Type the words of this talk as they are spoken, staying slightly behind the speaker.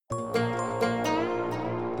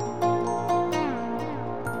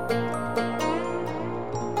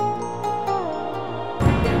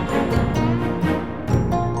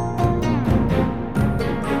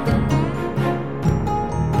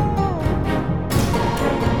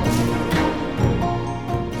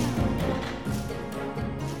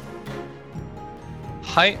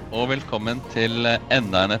Hei og velkommen til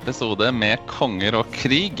enda en episode med Konger og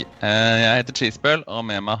krig. Jeg heter Cheesebell, og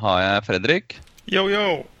med meg har jeg Fredrik. Yo,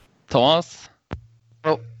 yo! Thomas.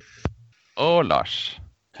 Hallo. Og Lars.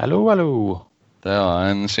 Hallo, hallo. Det var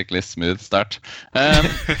en skikkelig smooth start.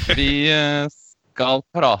 Vi skal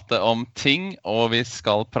prate om ting, og vi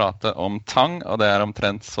skal prate om tang, og det er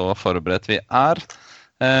omtrent så forberedt vi er.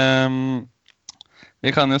 Vi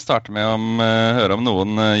kan jo starte med å høre om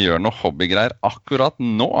noen gjør noe hobbygreier akkurat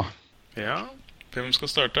nå. Ja, hvem skal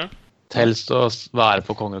starte? Helst å være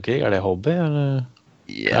på Konger og krig, er det hobby, eller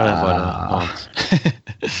er det bare noe annet?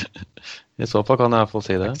 I så fall kan jeg i hvert fall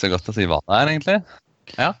si det. Det er ikke så godt å si hva det er, egentlig.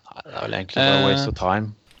 Ja. Nei, det er vel egentlig bare waste of time.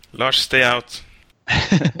 Lars, stay out.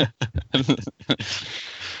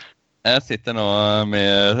 Jeg sitter nå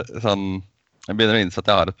med sånn... Jeg begynner å innse at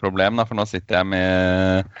jeg har et problem, da, for nå sitter jeg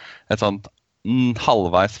med et sånt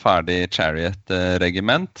halvveis ferdig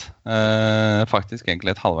Chariot-regiment. Faktisk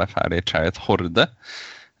egentlig et halvveis ferdig Chariot-horde.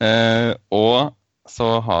 Og så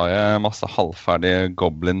har jeg masse halvferdige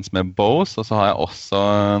goblins med bows, og så har jeg også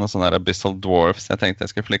noen sånne Abyssal Dwarfs jeg tenkte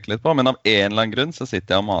jeg skulle flikke litt på. Men av en eller annen grunn så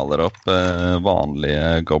sitter jeg og maler opp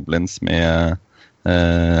vanlige goblins med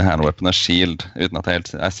handweapon og shield, uten at jeg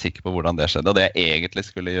helt er sikker på hvordan det skjedde. Og det jeg egentlig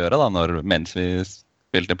skulle gjøre da, mens vi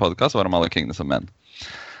spilte i podcast, var å male Kingdoms of Men.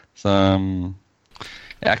 Så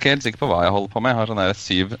jeg er ikke helt sikker på hva jeg holder på med. Jeg har sånne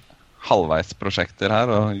 7 halvveisprosjekter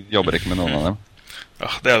her, og jobber ikke med noen av dem. Ja,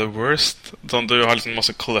 det er the worst. Sånn, du har liksom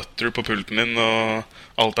masse clutter på pulten din, og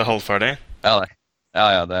alt er halvferdig. Ja,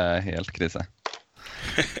 det er helt krise.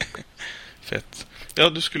 Fett.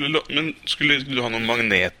 Ja, men skulle du ha noen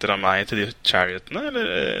magneter av meg til de chariotene,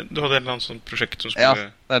 eller du hadde et eller annet sånt prosjekt som skulle...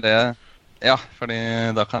 Ja, det er det. Ja, fordi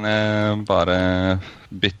da kan jeg bare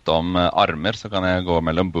bytte om armer, så kan jeg gå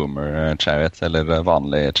mellom boomer chariots eller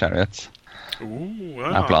vanlige chariots.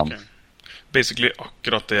 Ja, er planen. Okay. Basically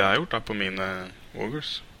akkurat det jeg har gjort da på mine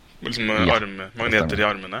ogres. Liksom magneter i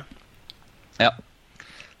armene. Ja.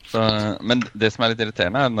 Så, men det som er litt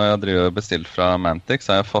irriterende er, når jeg driver bestilt fra Mantic,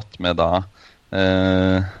 så har jeg fått med da...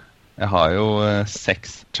 jeg har jo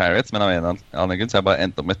 6 chariots, men av en annen grunn så har jeg bare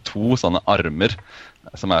endt opp med 2 sånne armer,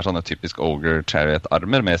 som er sånne typisk ogre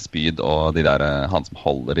chariot-armer med spyd og de der, han som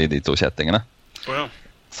holder i de 2 kjettingene. Ja.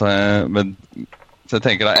 Så jeg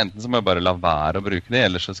tenker da, enten så må jeg bare la være å bruke de,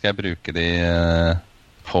 eller så skal jeg bruke de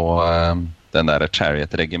på den der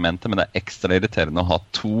chariot-regimentet, men det er ekstra irriterende å ha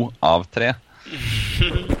 2 av 3.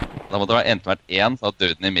 Da måtte det enten vært 1, så at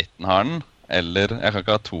døden i midten har den, eller jeg kan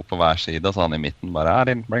ikke ha 2 på hver side, og så han i midten bare, I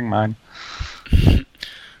didn't bring mine.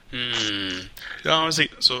 Ja,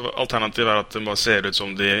 så alternativet er at det bare ser ut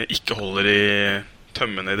som de ikke holder i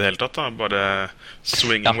tømmene i det hele tatt da. Bare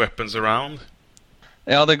swinging weapons around.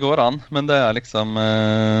 Ja, det går an, men det er liksom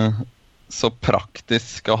så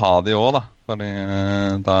praktisk å ha de også da. Fordi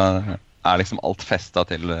da er liksom alt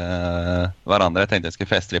festet til hverandre. Jeg tenkte jeg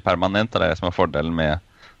skulle feste de permanent, og det er det som er fordelen med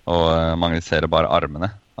å magnetisere bare armene.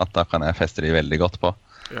 At da kan jeg feste de veldig godt på.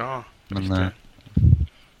 Ja, riktig.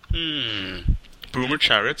 Boomer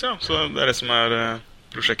Chariots, ja. Så det er det som er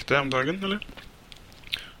prosjektet om dagen, eller?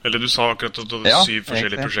 Eller du sa akkurat at du hadde 7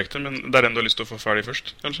 forskjellige prosjekter, men det er den du har lyst til å få ferdig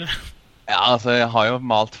først, kanskje? Ja, altså jeg har jo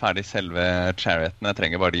malt ferdig selve Charioten. Jeg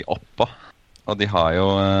trenger bare de oppå. Og de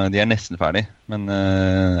er nesten ferdig. Men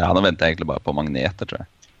ja, nå venter jeg egentlig bare på magneter, tror jeg.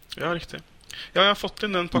 Ja, riktig. Ja, jeg har fått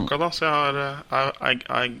inn den pakka da, så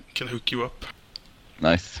I can hook you up.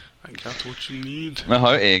 Nice. I got what you need. Men jeg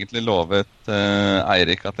har jo egentlig lovet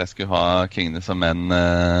Eirik at jeg skulle ha Kingdoms of Men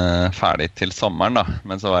ferdig til sommeren da.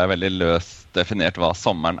 Men så var jeg veldig løst definert hva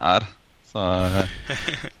sommeren er. Så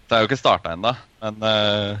det er jo ikke startet enda. Men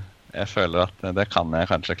jeg føler at det kan jeg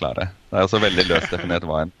kanskje klare. Det er også veldig løst definert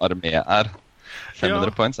hva en armé er.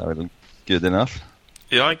 500 points er vel good enough.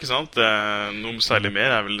 Ja, ikke sant? Noe særlig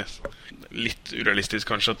mer er vel litt urealistisk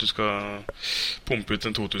kanskje at du skal pumpe ut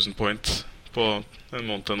en 2000 points på en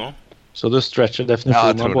måned nå. Så du stretcher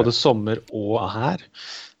definisjonen av både sommer og her?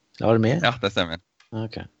 Det var det med? Ja, det stemmer.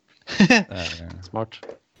 Ok. Smart.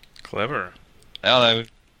 Clever. Ja, det er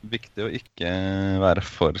viktig å ikke være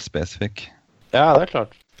for spesifikk. Ja, det er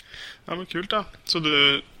klart. Ja, men kult da. Så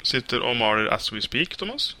du sitter og maler as we speak,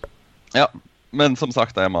 Thomas? Ja, men som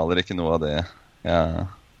sagt, jeg maler ikke noe av det jeg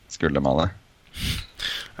skulle male.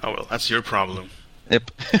 Oh, well, that's your problem.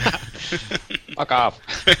 Yep. Fuck off.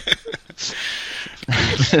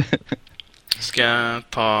 Skal jeg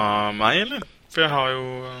ta meg, eller? For jeg har jo...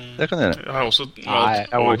 Det kan du gjøre. Jeg har også... Nei,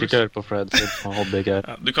 jeg må ikke høre på Fred sitt hobbygreier.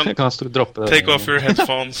 Ja, du kan droppe det. Take off your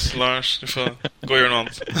headphones, Lars. Du får gå og gjøre noe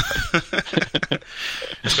annet.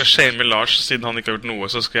 Jeg skal shame Lars, siden han ikke har gjort noe,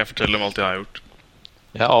 så skal jeg fortelle om alt jeg har gjort.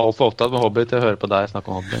 Jeg er alt for opptatt med hobby til å høre på deg snakke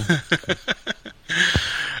om hobby.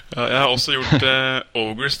 Ja, jeg har også gjort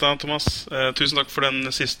Ogres da, Thomas. Tusen takk for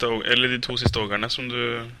de 2 siste ogerne som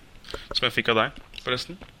jeg fikk av deg,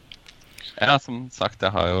 forresten. Ja, som sagt,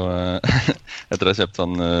 jeg har jo etter å ha kjøpt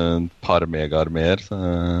sånn par megaarméer,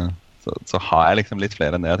 så har jeg liksom litt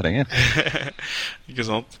flere enn det jeg trenger. Ikke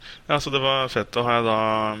sant? Ja, så det var fett. Da har jeg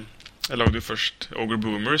lagde jo først Ogre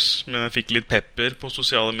Boomers, men jeg fikk litt pepper på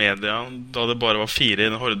sosiale medier da det bare var 4 i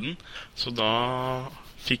den horden. Så da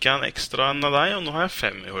fikk jeg en ekstra enn av deg, og nå har jeg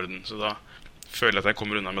 5 i horden. Så da føler jeg at jeg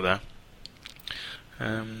kommer unna med det.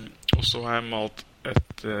 Og så har jeg malt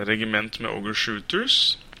et regiment med Ogre Shooters,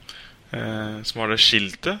 som har det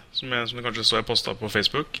skiltet, som du kanskje så jeg postet på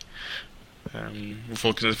Facebook. Hvor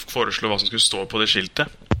folk kunne foreslå hva som skulle stå på det skiltet.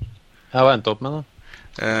 Ja, hva endte opp med da?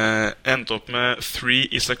 Endte opp med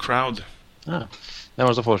 3 is a crowd. Ja, hvem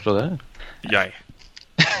var det som foreslo det? Jeg.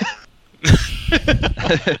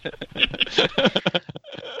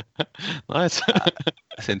 Nice.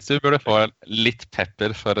 Jeg synes du burde få litt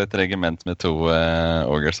pepper for et regiment med 2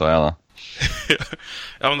 ogres også, ja da.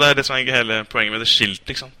 Ja, men det er det som er hele poenget med det skiltet,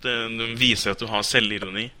 ikke sant? Det viser at du har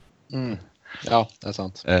selvironi. Ja, det er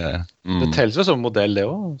sant. Det telles jo som modell det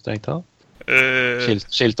også, strengt tatt.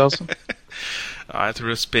 Skilt altså. Ja, jeg tror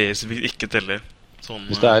det spesifikt ikke teller. Sånn,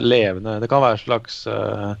 hvis det er levende, det kan være et slags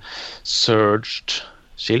surged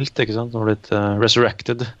skilt, ikke sant? Som har blitt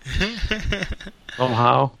resurrected.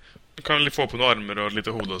 Somehow. Du kan få på noen armer og litt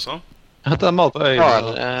hode også. Ja, det er malt på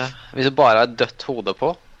øynene. Hvis det bare er dødt hode på,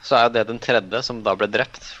 så er det den 3. som da ble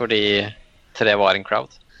drept, fordi 3 var en crowd.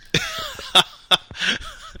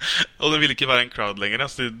 Og det ville ikke være en crowd lenger,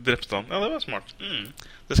 så de drepte han. Ja, det var smart.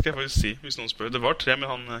 Det skal jeg faktisk si, hvis noen spør. Det var 3, men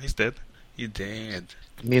han i sted. I dead.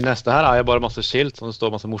 Min neste her er jo bare masse skilt, som det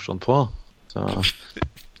står masse morsomt på. Så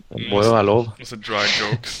det må jo være lov. Masse dry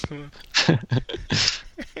jokes.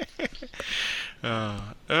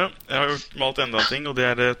 Jeg har malt enda en ting, og det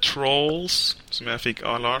er Trolls, som jeg fikk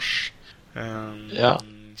av Lars. Ja.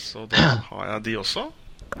 Så da har jeg de også.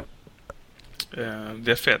 De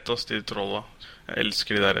er fetest, de trolla. Jeg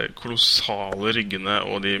elsker de der kolossale ryggene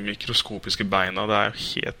og de mikroskopiske beina. Det er jo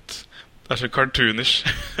det er så cartoonish.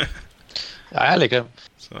 Ja, jeg liker det.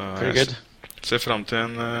 Så jeg ser frem til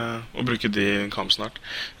å bruke de i en kamp snart.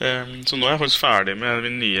 Så nå er jeg faktisk ferdig med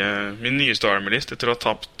min nyeste armorlist. Etter å ha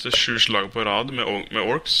tapt 7 slag på rad med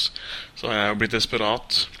orcs, så har jeg blitt desperat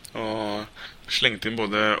og slengt inn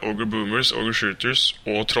både Ogre Boomers, Ogre Shooters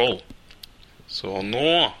og Troll. Så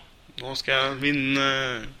nå skal jeg vinne.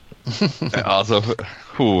 Ja, altså,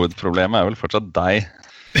 hovedproblemet er vel fortsatt deg.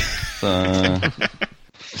 Så...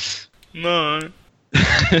 Nei.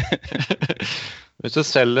 Hvis du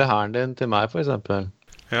selger hæren din til meg, for eksempel,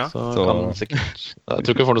 ja. så kan du sikkert... Jeg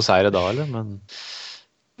tror ikke du får noe seire da, eller? Men...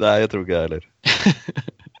 Nei, jeg tror ikke jeg heller.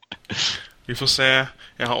 Vi får se.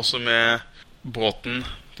 Jeg har også med båten,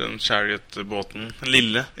 den chariot-båten. Den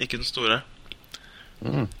lille, ikke den store.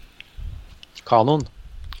 Kanon.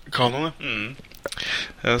 Kanon, ja.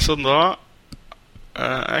 Så da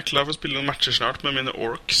er jeg klar for å spille noen matcher snart med mine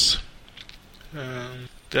orcs.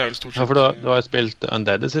 Det er vel stort sett... Ja, for du har jo spilt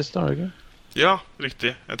Undead i siste, har du ikke? Ja,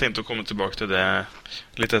 riktig. Jeg tenkte å komme tilbake til det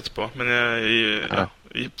litt etterpå. Men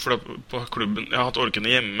på klubben... Jeg har hatt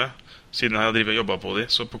orkene hjemme siden jeg har drivet og jobbet på dem.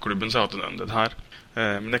 Så på klubben så har jeg hatt en Undead her.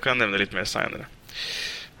 Men det kan jeg nevne litt mer senere.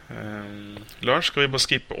 Lars, skal vi bare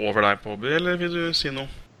skippe over deg på hobby, eller vil du si noe?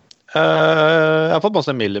 Jeg har fått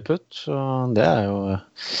masse milliput, så det er jo...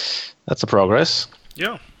 That's a progress.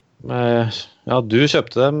 Ja. Ja, du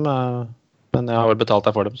kjøpte dem... Men jeg har vel betalt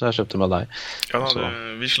deg for dem, så jeg kjøpte med deg. Ja,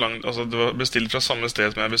 det var bestilt fra samme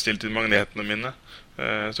sted som jeg bestilte inn magnetene mine.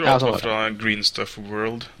 Jeg tror alt var fra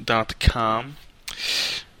greenstuffworld.com.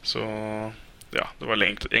 Så ja, det var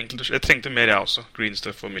enkelt. Jeg trengte mer, jeg også.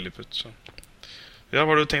 Greenstuff og milliput. Så. Ja,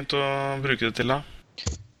 hva har du tenkt å bruke det til da?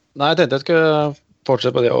 Nei, jeg tenkte jeg skulle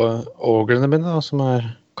fortsette på de ogrene mine, som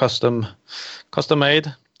er custom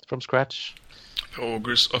made from scratch.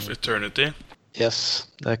 Ogres of Eternity. Yes,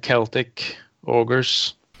 det er Celtic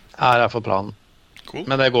Ogres er i hvert fall planen. Cool.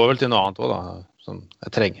 Men det går vel til noe annet også da. Sånn,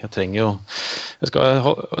 jeg trenger jo... Jeg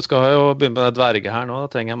skal jo begynne med det dverge her nå.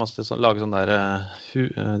 Da trenger jeg masse lage sånn der...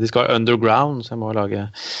 de skal ha underground, så jeg må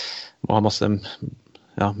ha masse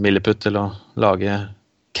milliput til å lage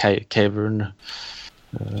cavern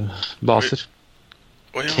baser.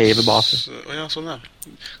 Cave-baser. Ja, sånn ja.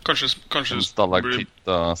 Kanskje stalagmitt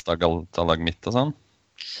og stalagmitt og sånn.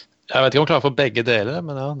 Jeg vet ikke om jeg klarer for begge deler,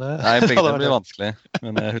 men ja. Nei, begge deler blir vanskelig.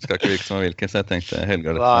 Men jeg husker ikke hvilken som var hvilken, så jeg tenkte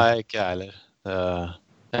Helga litt. Nei, ikke jeg heller.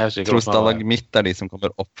 Jeg tror stalagmitt er de som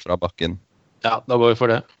kommer opp fra bakken. Ja, da går vi for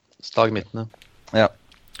det. Stalagmittene. Ja.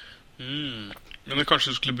 Men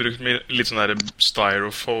kanskje du skulle brukt litt sånn der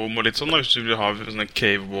styrofoam og litt sånn da, hvis du vil ha sånne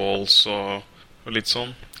cave walls og litt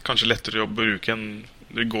sånn. Kanskje lettere å bruke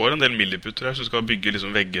det går en del milliputter her, så du skal bygge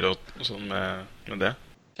liksom vegger og sånn med det.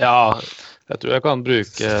 Ja, jeg tror jeg kan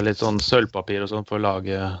bruke litt sånn sølvpapir og sånn for å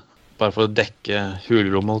lage, bare for å dekke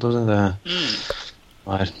hulrom, holdt jeg på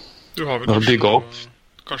å si. Du har vel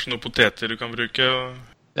kanskje noen poteter du kan bruke?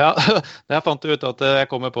 Ja, jeg fant ut at jeg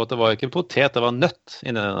kom på at det var ikke en potet, det var en nøtt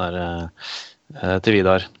inni den der til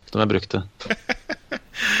Vidar, som jeg brukte.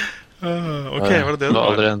 Ok, var det det var?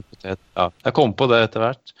 Aldri en potet. Ja, jeg kom på det etter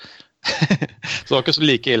hvert. Så det var ikke så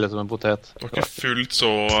like ille som en potet. Det var ikke fullt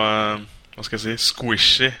så, hva skal jeg si,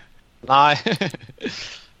 squishy. Nei.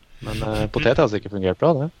 Men potet har sikkert fungert bra,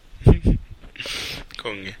 det.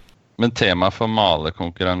 Konge. Men temaet for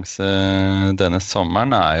malekonkurranse denne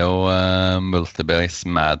sommeren er jo Multibase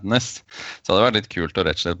Madness. Så det hadde vært litt kult å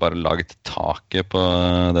rett og slett bare lage taket på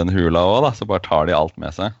den hula også, da. Så bare tar de alt med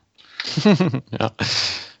seg. Ja.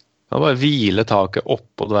 Da bare hvile taket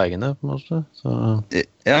oppå dvergene, på en måte. Så.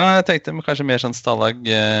 Ja, jeg tenkte kanskje mer sånn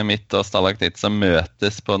stalagmitt og stalaktitt som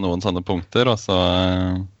møtes på noen sånne punkter, og så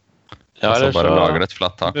bare lager det et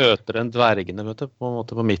flatt tak. Møter en dvergene, vet du, på en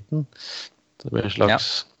måte på midten. Det blir en slags,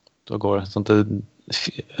 da går det sånn at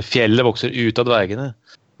fjellet vokser ut av dvergene,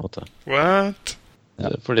 på en måte. What?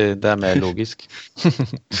 Ja. Fordi det er mer logisk.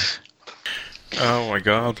 Oh my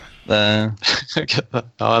god. Det er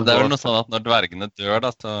vel noe sånn at når dvergene dør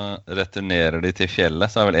da, så returnerer de til fjellet,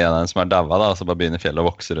 så er vel en av dem som er davet da, og så bare begynner fjellet å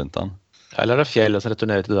vokse rundt han. Eller er det fjellet som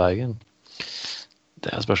returnerer til dvergen?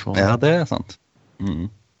 Det er spørsmålet. Ja, det er sant.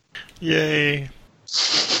 Yay.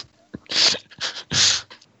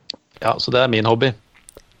 Ja, så det er min hobby.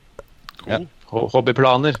 Cool.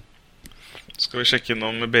 Hobbyplaner. Skal vi sjekke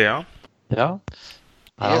innom Bea? Ja.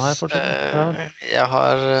 Yes, jeg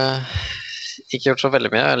har ikke gjort så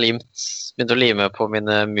veldig mye. Jeg har begynt å lime på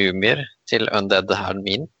mine mumier til undead-hæren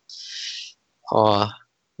min. Og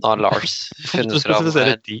nå har Lars funnet fram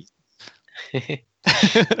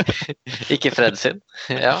ikke Fred sin.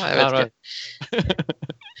 Ja, jeg vet ikke.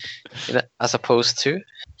 As opposed to.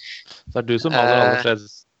 Så er du som maler alle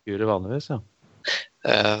Freds figurer vanligvis, ja?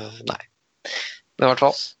 Nei. Men i hvert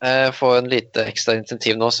fall, få en lite ekstra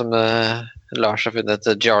insentiv nå som Lars har funnet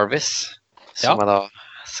Jarvis, som jeg da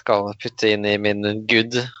skal putte inn i min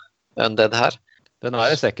good undead her. Den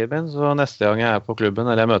er i sekken min, så neste gang jeg er på klubben,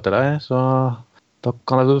 eller jeg møter deg, så da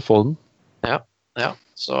kan jeg få den. Ja.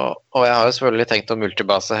 Så, og jeg har jo selvfølgelig tenkt å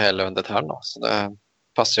multibase hele undead her nå, så det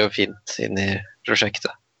passer jo fint inn i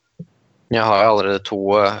prosjektet. Jeg har jo allerede 2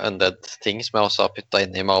 undead-ting som jeg også har puttet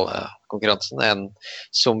inn i malekonkurransen. En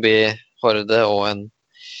zombie-horde og en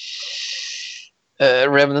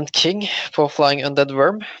Remnant King på Flying Undead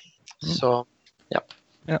Worm. Så, ja.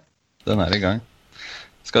 Ja, den er i gang.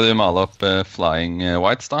 Skal du male opp Flying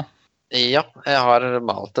Whites da? Ja, jeg har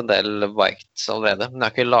malt en del whites allerede, men jeg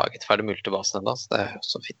har ikke laget ferdig multibasen enda, så det er jo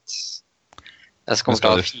så fint. Jeg skal komme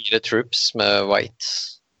til å ha 4 troops med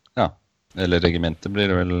whites. Ja, eller regimentet blir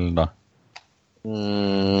det vel da.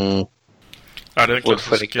 Er det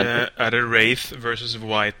klassiske, er det Wraith versus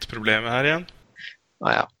White problemet her igjen?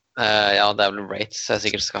 Ja, det er vel Wraiths jeg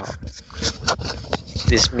sikkert skal ha.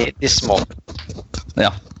 De små.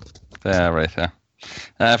 Ja, det er Wraith, ja.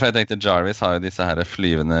 For jeg tenkte Jarvis har jo disse her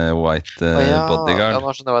flyvende white bodyguard. Ja,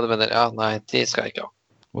 nå skjønner jeg hva du mener. Ja, nei, de skal jeg ikke ha.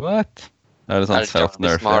 What? Er det sånn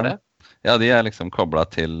self-nerf? Ja, de er liksom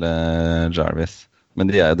koblet til Jarvis.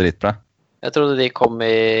 Men de er jo dritbra. Jeg trodde de kom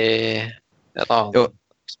i en annen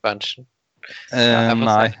expansion.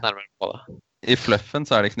 Nei. I fluffen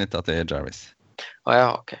så er de knyttet til Jarvis.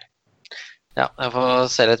 Ja, ok. Ja, jeg får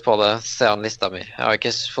se litt på det, se an lista mi. Jeg har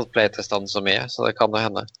ikke fått playtestet den så mye, så det kan jo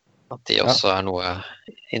hende at de også er noe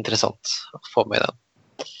interessant å få med i den.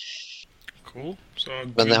 Cool. Så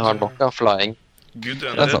men jeg har nok av flying. Good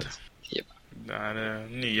Undead. Det er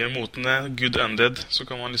nye motene, Good Undead, så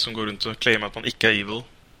kan man liksom gå rundt og claime at man ikke er evil.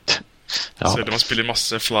 Selv om man spiller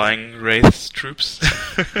masse Flying Wraith Troops.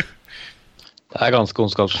 Det er ganske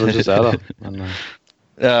ondskapsfullt, synes jeg da. Men,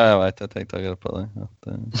 ja, jeg vet, jeg tenkte akkurat på det.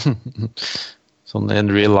 Sånn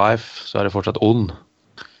in real life så er det fortsatt ond.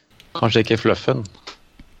 Kanskje ikke fluffen.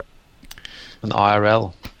 Men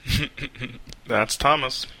IRL. That's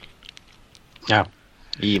Thomas. Ja,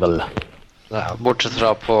 evil. Ja, bortsett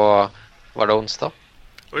fra på, var det onsdag?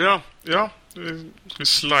 Ja. Skal vi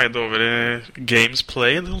slide over i Games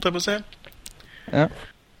Played, holdt jeg på å si. Ja.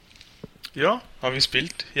 Ja, har vi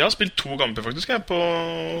spilt? Jeg har spilt 2 kamper faktisk, jeg, på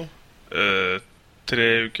 3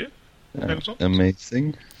 uker. Ja,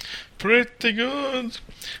 amazing. Pretty good.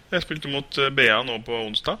 Jeg spilte mot Bea nå på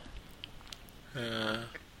onsdag. Ja,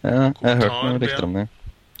 jeg har hørt noe riktig om det.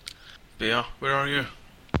 Bea, where are you?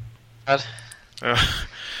 Her. Ja.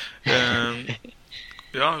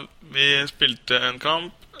 Ja, vi spilte en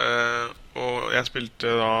kamp, og jeg spilte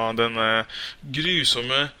da denne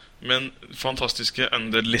grusomme, men fantastiske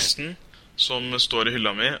Undead-listen som står i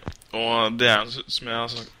hylla mi. Og det er, som jeg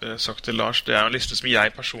har sagt til Lars, det er en liste som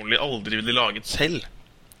jeg personlig aldri ville laget selv.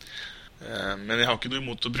 Men jeg har ikke noe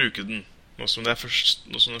imot å bruke den, nå som det først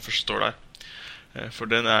står der. For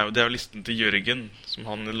det er jo listen til Jørgen, som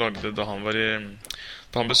han lagde da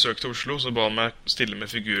han besøkte Oslo, så ba han meg stille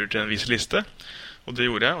med figurer til en viss liste. Og det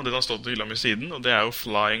gjorde jeg, og den har stått i hylla mi siden. Og det er jo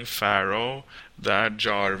Flying Pharaoh, det er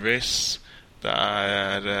Jarvis, det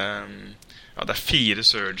er 4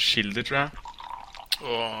 Surge-kilder, tror jeg.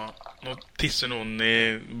 Og nå tisser noen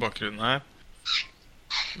i bakgrunnen her.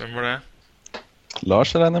 Hvem var det?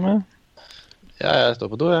 Lars regner jeg med. Ja, jeg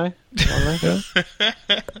står på do, jeg.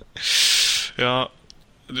 Ja,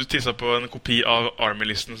 du tisset på en kopi av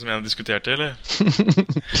Army-listen som jeg diskuterte, eller?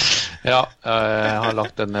 Ja, jeg har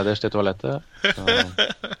lagt den nederst i toalettet. Så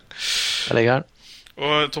jeg ligger her.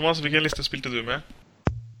 Og Thomas, hvilken liste spilte du med?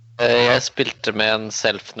 Jeg spilte med en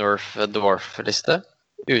Self-Nerf Dwarf-liste.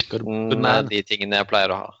 Uten de tingene jeg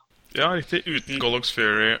pleier å ha. Ja, riktig. Uten Gollox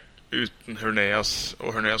Fury, uten Herneas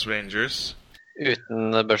og Herneas Rangers.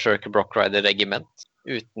 Uten Berserker Brock Rider Regiment.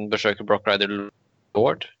 Uten Berserker Brock Rider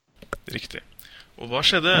Lord. Riktig. Og hva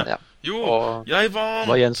skjedde? Ja. Jo, Og jeg vant!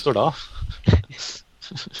 Hva gjenstår da?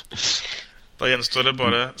 Da gjenstår det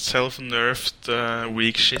bare self-nerfed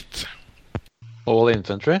weak shit. All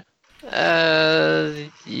infantry?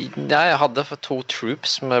 Jeg hadde for 2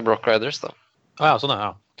 troops med Brock Riders da. Ja, sånn er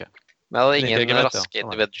det, ja. Men jeg hadde ingen Regiment, ja. raske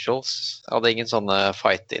individuals. Jeg hadde ingen sånne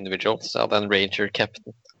fight individuals. Jeg hadde en Ranger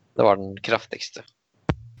Captain. Det var den kraftigste.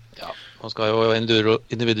 Ja, nå skal jo individuals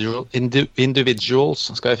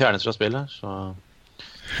skal jo fjernes fra spillet, så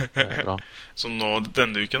det er bra. Så nå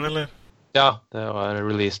denne uken, eller? Ja, det var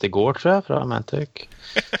released i går, tror jeg, fra Mantic.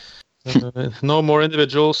 No more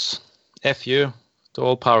individuals. FU to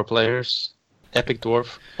all power players. Epic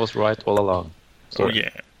Dwarf was right all along. Oh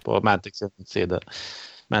yeah. På Mantic sin side.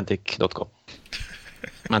 Mantic.com.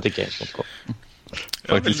 Manticgames.com.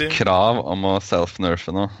 Faktisk krav om å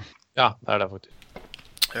self-nerfe nå. Ja, det er det faktisk.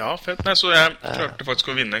 Ja, fett. Nei, så jeg klarte faktisk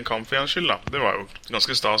å vinne en kamp for en skyld, da. Det var jo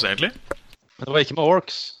ganske stas, egentlig. Men det var ikke med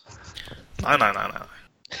orks. Nei.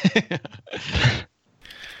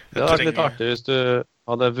 Det hadde vært litt artig hvis du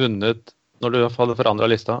hadde vunnet når du hadde forandret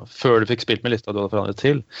lista, før du fikk spilt med lista du hadde forandret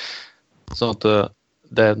til, sånn at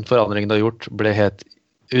den forandringen du har gjort ble helt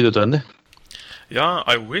unødvendig. Ja,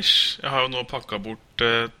 I wish. Jeg har jo nå pakket bort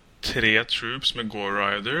 3 troops med Gore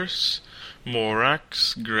Riders,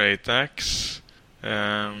 Morax, Great Axe,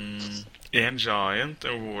 en Giant,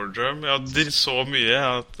 en Wardrum. Jeg hadde så mye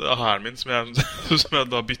av hæren min som jeg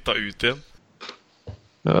da byttet ut igjen.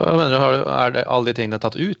 Hva mener du, er det alle de tingene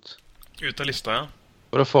tatt ut? Ut av lista, ja.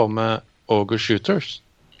 For å få med Ogre Shooters?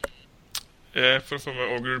 For å få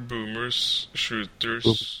med Ogre Boomers,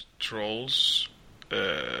 Shooters, Trolls,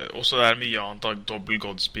 også det er mye annet da, Double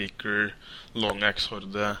Godspeaker, Long Axe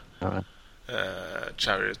Horde,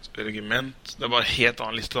 Chariot Regiment. Det er bare en helt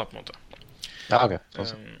annen liste da, på en måte. Ja, ok.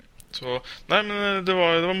 Så, nei, men det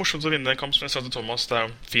var morsomt å vinne en kamp som jeg sa til Thomas. Det er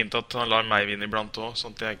jo fint at han lar meg vinne iblant også,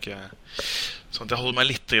 sånn at jeg holder meg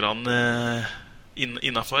litt grann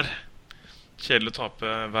innenfor. Kjedelig å tape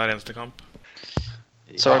hver eneste kamp.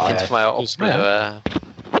 Så var det fint for meg å oppleve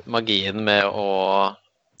magien med å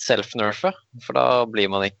self-nerfe, for da blir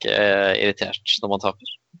man ikke irritert når man taper,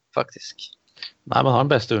 faktisk. Nei, man har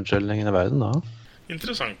den beste unnskyldningen i verden da.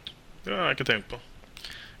 Interessant. Det har jeg ikke tenkt på.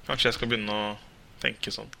 Kanskje jeg skal begynne å tenke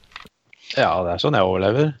sånn. Ja, det er sånn jeg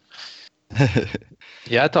overlever.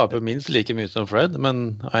 Jeg taper minst like mye som Fred,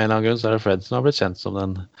 men av en eller annen grunn så er det Fred som har blitt kjent som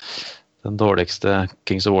den dårligste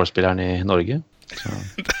Kings of War-spilleren i Norge.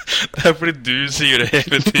 Det er fordi du sier det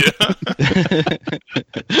hele tiden.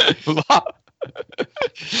 Hva?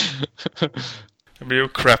 Jeg blir jo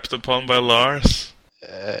crapped upon by Lars.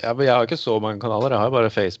 Ja, men jeg har ikke så mange kanaler. Jeg har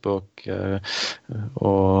bare Facebook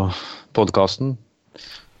og podcasten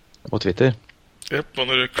og Twitter. Jep, og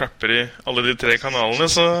når du crapper i alle de 3 kanalene,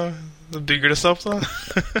 så bygger det seg opp da.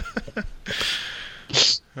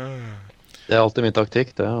 Det er alltid min taktikk,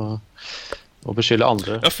 det å beskylde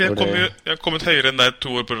andre. Ja, for jeg har kommet høyere enn deg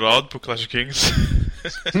 2 år på rad på Clash of Kings.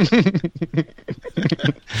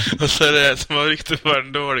 Og så er det jeg som har rykte for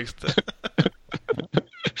den dårligste.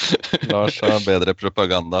 Lars har bedre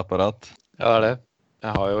propagandaapparat. Ja, det er det.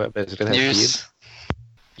 Jeg har jo basically et helt feed.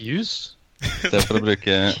 Use? Det for å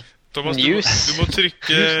bruke... Thomas, du må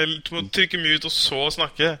trykke mute og så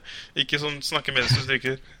snakke. Ikke sånn snakke mens du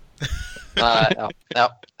trykker. Nei, ja.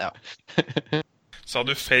 Sa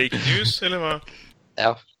du fake news, eller hva?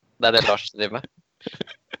 Ja, det er det Lars driver med.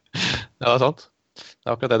 Ja, det er sant. Det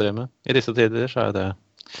er akkurat det jeg driver med. I disse tider så er det,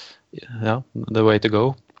 ja, the way to go.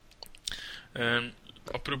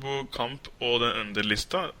 Apropos kamp og den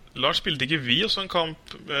underlista. Lars, spilte ikke vi også en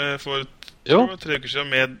kamp for Jo. 3 uker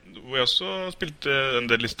siden hvor jeg også spilte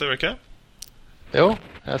underlista, var det ikke? Jo,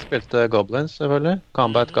 jeg spilte Goblins, selvfølgelig.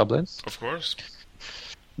 Combat Goblins. Of course.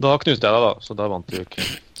 Da knuste jeg deg, da, så da vant du jo ikke.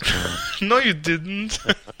 No, you didn't!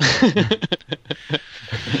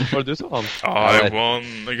 Var det du som vant? I won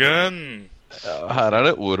again! Ja, her er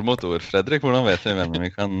det ord mot ord, Fredrik. Hvordan vet vi hvem vi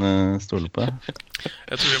kan stole på?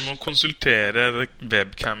 Jeg tror vi må konsultere det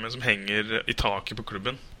webcammet som henger i taket på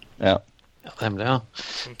klubben. Ja. Ja, nemlig, ja.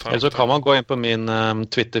 Som tar- Eller så kan man gå inn på min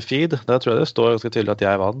Twitter-feed. Der tror jeg det står ganske tydelig at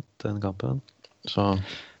jeg vant den kampen. Så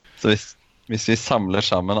Så hvis vi samler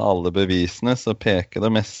sammen alle bevisene, så peker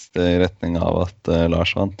det meste i retning av at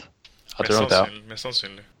Lars vant. jeg tror nok det, ja. Mest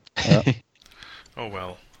sannsynlig. Ja. Oh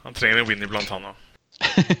well. Han trenger en win iblant, han da.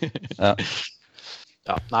 Ja.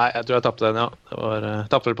 Ja, nei, jeg tror jeg tappte den, ja. Det var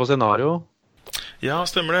tappte vel på scenario. Ja,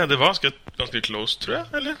 stemmer det. Det var ganske close, tror jeg,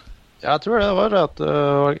 eller? Ja, jeg tror det var at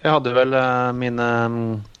jeg hadde vel mine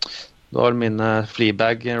det var mine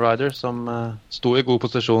Fleabag Rider som sto i god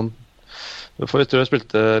posisjon. For jeg tror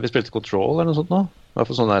vi spilte Control eller noe sånt nå. I hvert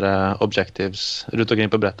fall sånne der objectives rundt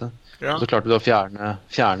omkring på brettet. Ja. Og så klarte vi å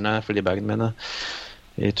fjerne Fleabagen mine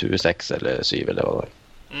i 26 eller 7 eller hva det var.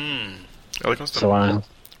 Ja, det kan Så stemme.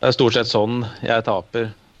 det er stort sett sånn jeg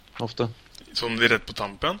taper ofte. Sånn rett på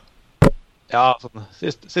tampen. Ja, sånn,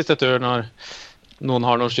 siste tur når noen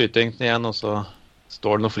har noe skyting igjen, og så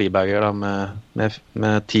står det noen Fleabagger da,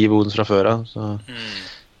 med 10 wounds fra før av, så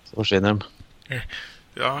forsvinner de.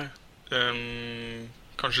 Ja,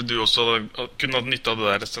 kanskje du også kunne hatt nytte av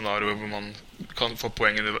det der scenarioet hvor man kan få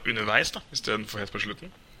poeng underveis, da, i stedet for helt på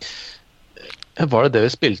slutten. Ja, var det det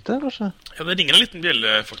vi spilte, kanskje? Ja, det ringer en liten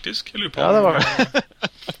bjelle, faktisk. Jeg lurer på Ja, det var det.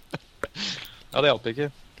 Ja, det hjalp ikke.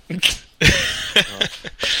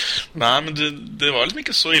 Nei, men det var liksom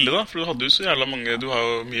ikke så ille, da. For du hadde jo så jævla mange. Du har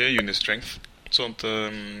jo mye unistrength. Sånn at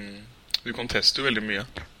du kan teste jo veldig mye.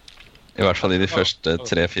 I hvert fall i de første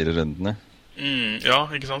 3-4 rundene. Ja,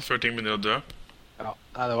 ikke sant? Før ting begynner å dø. Ja,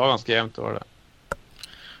 nei, det var ganske jevnt, det var det.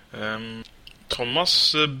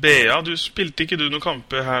 Thomas Bea, du spilte ikke du noen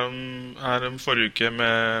kamper her forrige uke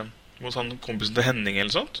mot han kompisen til Henning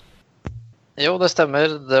eller sånt? Jo, det stemmer.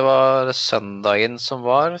 Det var søndagen som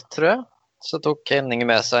var, tror jeg. Så tok Henning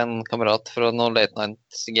med seg en kamerat fra noe Late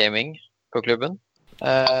Night Gaming på klubben.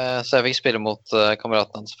 Så jeg fikk spille mot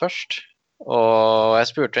kameraten hans først. Og jeg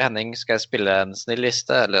spurte Henning, skal jeg spille en snill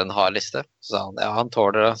liste eller en hard liste? Så sa han, ja, han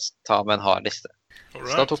tåler å ta med en hard liste.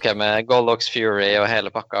 Så da tok jeg med Goldox Fury og hele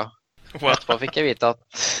pakka. Wow. Etterpå fikk jeg vite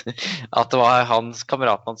at det var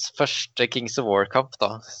kameraten hans første Kings of War-kamp da.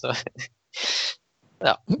 Så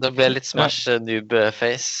ja, det ble litt Smash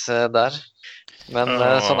noob-face der. Men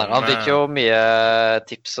sånn er det. Han fikk jo mye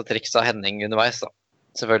tips og triks av Henning underveis da.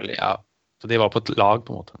 Selvfølgelig, ja. Så de var på et lag,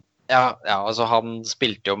 på en måte. Ja, altså han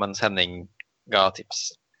spilte jo mens Henning ga tips.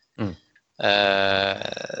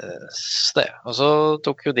 Så det. Og så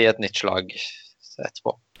tok jo de et nytt slag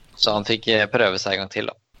etterpå. Så han fikk prøve seg en gang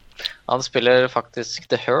til da. Han spiller faktisk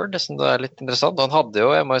The Herd, som det er litt interessant. Og han hadde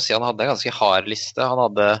jo, jeg må jo si, han hadde en ganske hard liste. Han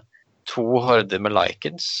hadde 2 horder med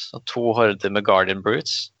Lycans og 2 horder med Guardian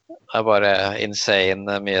Brutes. Det er bare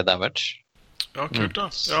insane mye damage. Ja, kult da.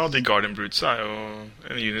 Ja, de Guardian Brutes er jo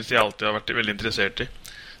en unit jeg alltid har vært veldig interessert i.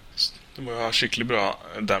 Du må jo ha skikkelig bra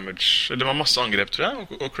damage. Det var masse angrep, tror jeg,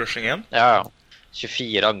 og Crushing 1. Ja.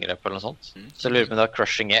 24 angrep eller noe sånt. Så jeg lurer på om det var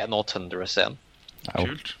Crushing 1 og Thunderous 1.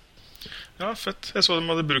 Kult. Ja, fett. Jeg så de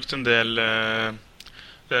hadde brukt en del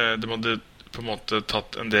de hadde på en måte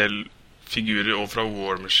tatt en del figurer over fra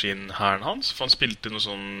War Machine-hæren hans. For han spilte noe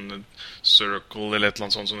sånn Circle eller et eller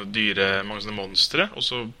annet sånt, sånne dyre, mange sånne monstre. Og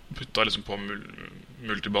så putta liksom på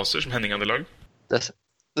multibaser som Henning hadde lagd.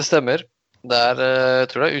 Det stemmer. Det er, jeg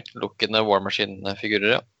tror det er utelukkende War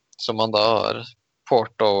Machine-figurer, ja. Som man da har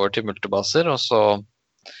portet over til multibaser, og så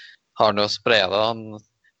har han jo sprayet det.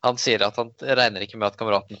 Han sier at han regner ikke med at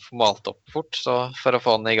kameraten får malt opp fort, så for å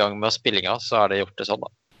få han i gang med spillinga, så er det gjort det sånn da.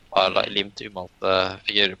 Bare limt umalte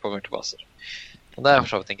figurer på multibaser. Og det er for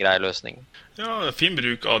så vidt en grei løsning. Ja, det er fin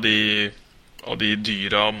bruk av de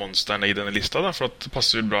dyra og monsterne i denne lista, da, for at det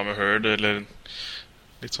passer jo bra med Herd, eller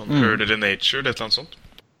litt sånn Herd eller Nature, eller et eller annet sånt.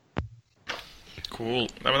 Cool.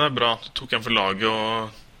 Nei, men det er bra. Du tok en for laget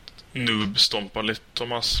og noob-stompa litt,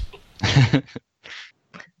 Thomas.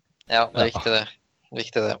 Ja, det er viktig det.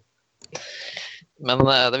 Viktig det. Men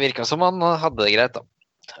det virket som han hadde det greit da.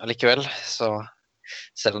 Allikevel, så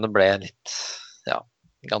selv om det ble litt, ja,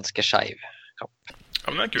 ganske skeiv kamp. Ja,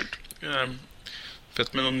 men det er kult.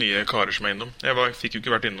 Fett med noen nye karer som er innom. Fikk jo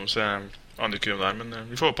ikke vært innom, så jeg aner ikke om det er, men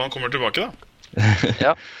vi får håpe han kommer tilbake da.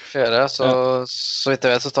 Ja, så vidt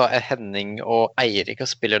jeg vet så tar Henning og Eirik og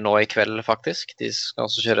spiller nå i kveld faktisk. De skal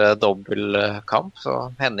også kjøre dobbeltkamp,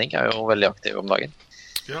 så Henning er jo veldig aktiv om dagen.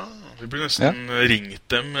 Ja, vi burde nesten ringt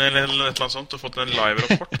dem eller et eller annet sånt og fått en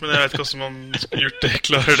live-rapport, men jeg vet ikke hvordan man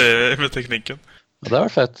klarer det med teknikken. Ja, det har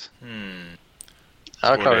vært fett.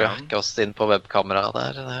 Ja, klarer vi å hacke oss inn på webkamera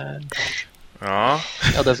der. Ja,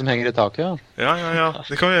 det som henger i taket, ja. Ja,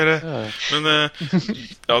 det kan vi gjøre. Men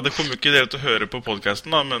det kommer jo ikke dere til å høre på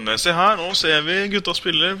podcasten da, men se her, nå ser vi gutta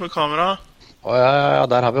spiller på kamera. Ja,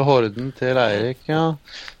 der har vi horden til Eirik, ja.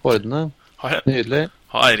 Hordene. Nydelig.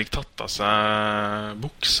 Har Eirik tatt av seg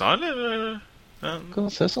buksa, eller? Det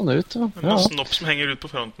kan se sånn ut, ja. En snopp som henger ut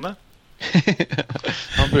på fronten der.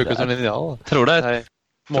 Han bruker sånn lineal. Tror det er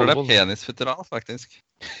penisfutteral, faktisk.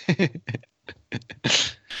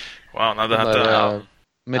 Wow, nei, det heter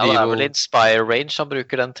det er vel Inspire Range han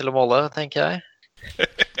bruker den til å måle, tenker jeg.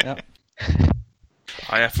 Ja.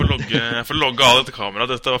 Nei, jeg får logge av dette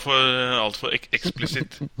kameraet. Dette var alt for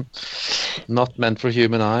eksplisitt. Not meant for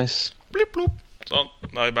human eyes. Blipp, blopp. Sånn,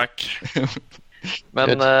 now you're back.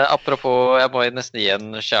 Men apropos, jeg må nesten gi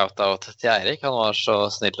en shout-out til Eirik. Han var så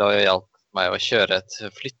snill og hjalp meg å kjøre et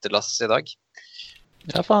flyttelass i dag.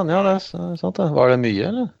 Ja, faen, ja, det er sant det. Var det mye,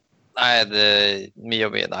 eller? Nei, mye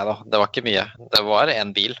og mye. Nei da, det var ikke mye. Det var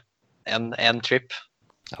en bil. En trip.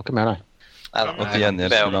 Det var ikke mer, nei. Og til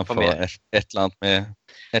gjengjeld skulle han få et eller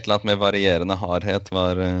annet med varierende hardhet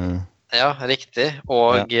var... Ja, riktig.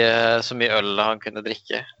 Og så mye øl han kunne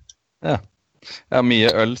drikke. Ja, mye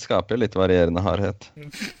øl skaper litt varierende hardhet.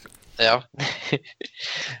 Ja.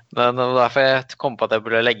 Men derfor jeg kom på at jeg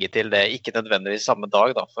burde legge til det, ikke nødvendigvis samme dag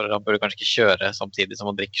da, for han burde kanskje ikke kjøre samtidig som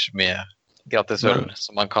han drikker så mye gratis øl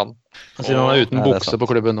som han kan. Siden han er uten bukse på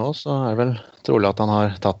klubben nå, så er det vel trolig at han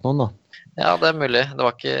har tatt noen da. Ja, det er mulig. Det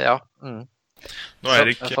var ikke, ja. Nå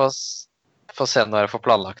Eirik... Så jeg får se når jeg får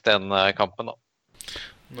planlagt den kampen da.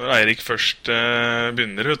 Når Eirik først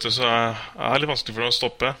begynner, vet du, så er det litt vanskelig for å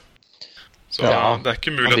stoppe. Så det er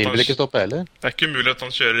ikke mulig han vil vel ikke stoppe heller. Det er ikke mulig at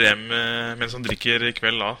han kjører hjem mens han drikker i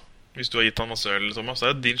kveld da. Hvis du har gitt han masse øl, Thomas, det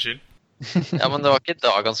er din skyld. Ja, men det var ikke i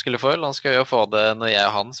dag han skulle få øl. Han skal jo få det når jeg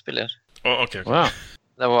og han spiller. Ok. Det var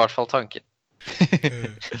i hvert fall tanken.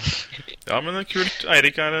 Ja, men det er kult.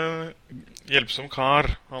 Eirik er en hjelpsom kar.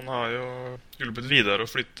 Han har jo hjulpet videre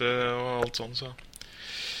å flytte og alt sånt, så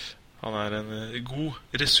han er en god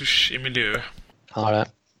ressurs i miljøet. Han er det,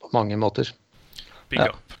 på mange måter. Big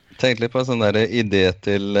up. Tenk litt på en sånn der idé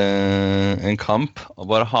til en kamp, og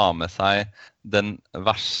bare ha med seg den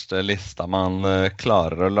verste lista man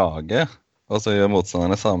klarer å lage, og så gjør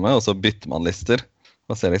motstanderne samme, og så bytter man lister,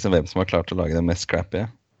 og ser liksom hvem som har klart å lage den mest crappy.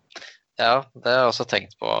 Ja, det har jeg også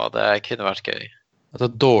tenkt på. Det kunne vært gøy. Altså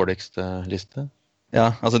dårligste liste? Ja,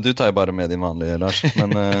 altså du tar jo bare med din vanlige, Lars,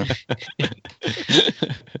 men...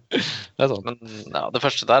 Det er sånn. Men ja, det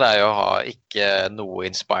første der er jo å ha ikke noe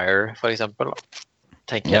Inspire, for eksempel, da.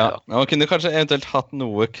 Tenker jeg da. Og kunne kanskje eventuelt hatt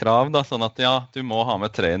noe krav da, sånn at du må ha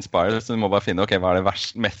med 3 Inspire, så du må bare finne, hva er det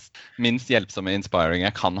minst hjelpsomme Inspiring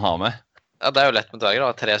jeg kan ha med? Ja, det er jo lett med dverger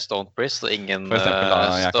da, 3 Stone Priest og ingen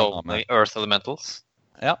Stone Earth Elementals.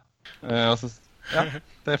 Ja,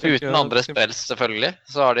 uten andre spells selvfølgelig,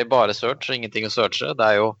 så har de bare search og ingenting å searche. Det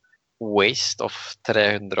er jo waste of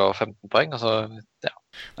 315 poeng, altså, ja.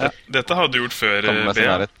 Dette hadde du gjort før,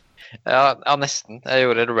 Bea? Ja, nesten. Jeg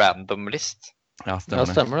gjorde en random list. Ja,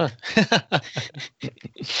 stemmer det.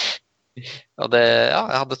 Og jeg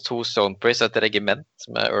hadde 2 Stone Priest og et regiment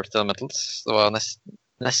med Earth Elementals. Det var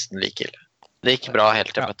nesten like ille. Det gikk bra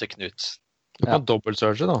helt til jeg møtte Knut. Du kan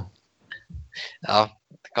dobbeltsearche da. Ja,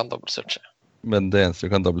 det kan dobbeltsearche. Men det eneste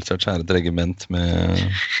du kan dobbeltsearche er et regiment med...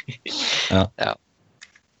 Ja.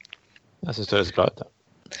 Jeg synes det høres bra ut,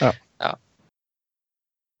 ja.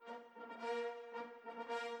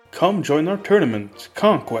 Come join our tournament,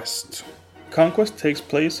 Conquest. Conquest takes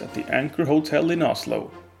place at the Anchor Hotel in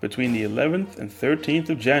Oslo between the 11th and 13th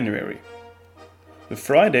of January. The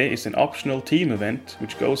Friday is an optional team event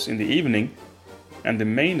which goes in the evening, and the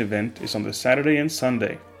main event is on the Saturday and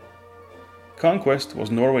Sunday. Conquest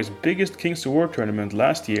was Norway's biggest Kings of War tournament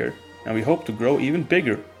last year, and we hope to grow even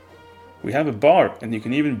bigger. We have a bar, and you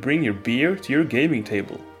can even bring your beer to your gaming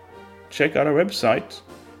table. Check out our website,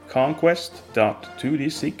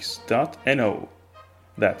 conquest.2d6.no.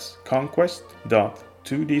 That's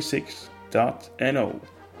conquest.2d6.no.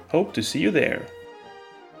 Hope to see you there.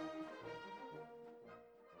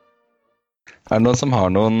 Er det noen som har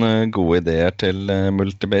noen gode ideer til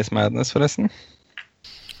Multibase Madness, forresten?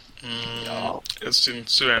 Ja, jeg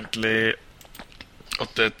synes jo egentlig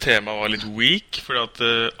at det temaet var litt weak, fordi at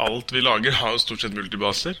alt vi lager har jo stort sett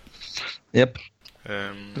multibaser. Jep.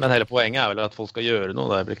 Men hele poenget er vel at folk skal gjøre noe.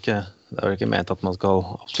 Det er vel ikke ment at man skal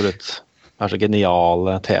absolutt være så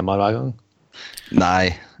geniale temaer hver gang. Nei,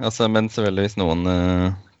 altså, men selvfølgelig hvis noen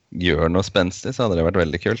gjør noe spenstig, så hadde det vært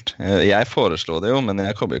veldig kult. Jeg foreslo det jo, men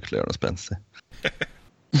jeg kommer jo ikke til å gjøre noe spenstig.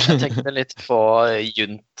 Jeg tenkte litt på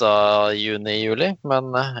Junta juni-juli, men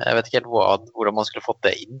jeg vet ikke helt hvordan man skulle fått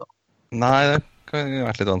det inn. Da. Nei, det kan jo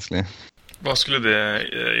vært litt vanskelig. Hva skulle det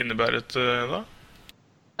innebæret da?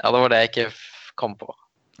 Ja, det var det jeg ikke kom på.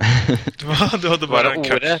 Hva? Du hadde bare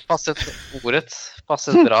ordet passet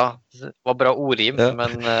bra. Det var bra ordrim, Ja.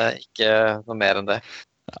 men ikke noe mer enn det.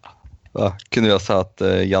 Da kunne vi også hatt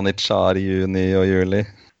Janitsjar i juni og juli.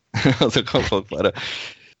 Og så kan folk bare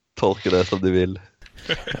tolke det som de vil.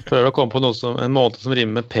 Jeg prøver å komme på en måte som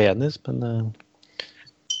rimer med penis, men...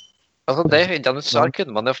 Altså det Janitsjar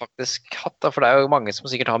kunne man jo faktisk hatt, da, for det er jo mange som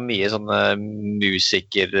sikkert har mye sånne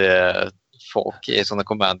musikerfolk i sånne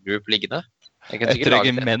command group liggende. Et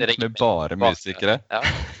regiment med bare musikere. Ja.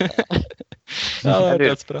 Ja, det er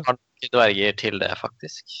dødsbra. Har ikke dverger til det,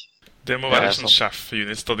 faktisk. Det må være Ja, sånn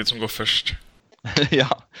chaff-units da, de som går først. Ja.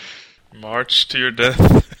 March to your death.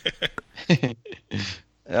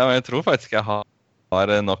 Ja, men jeg tror faktisk jeg har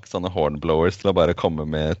nok sånne hornblowers til å bare komme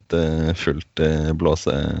med et fullt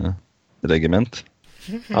blåseregiment.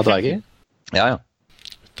 Ja, dverger? Ja, ja.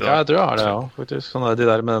 Ja, jeg tror jeg har det, ja, faktisk. Sånn de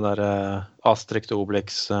der med den der Asterix og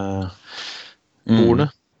Obelix-bordene.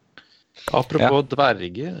 Apropos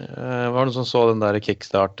dverger, var det noen som så den der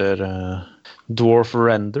Kickstarter Dwarf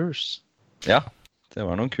Renders? Ja, det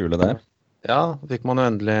var noen kule der. Ja, fikk man jo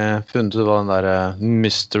endelig funnet ut hva den der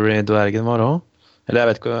Mystery-dvergen var også. Eller jeg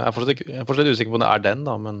vet ikke, jeg er fortsatt usikker på om det er den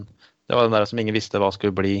da, men det var den der som ingen visste hva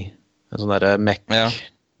skulle bli. En sånn der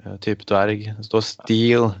mech-type dverg. Det står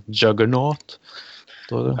Steel Juggernaut.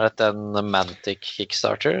 Står det. Er dette en Mantic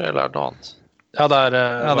Kickstarter, eller er det noe annet? Ja, det er,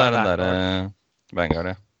 den der Vanguard,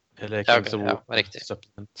 ja. Eller Ja, Kings of ok, War. ja, riktig.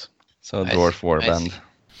 Supplement. Så Dwarf Warband.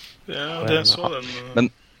 Ja, det så den.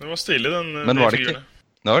 Men- Den var stilig, den. Men de var det ikke? figurene.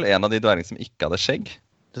 Det var vel en av de dvergene som ikke hadde skjegg.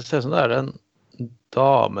 Det ser ut som det er en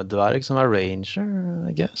damedverg som er ranger,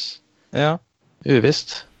 I guess. Ja. Uvisst.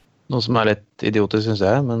 Noe som er litt idiotisk, synes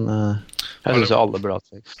jeg, men jeg synes jo alle burde ha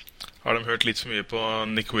sex. Har de hørt litt for mye på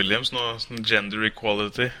Nick Williams nå? Sånn gender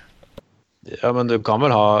equality. Ja, men du kan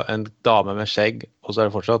vel ha en dame med skjegg, og så er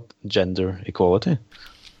det fortsatt gender equality.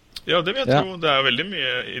 Ja, det vet Ja. jeg jo. Det er veldig mye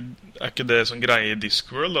Er ikke det sånn greie i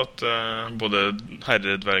Discworld at både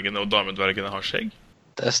herredvergene og damedvergene har skjegg?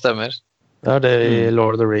 Det stemmer. Det er det i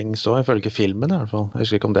Lord of the Rings også, ifølge filmen i hvert fall. Jeg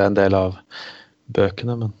husker ikke om det er en del av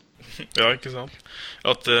bøkene, men... Ja, ikke sant?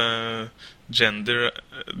 At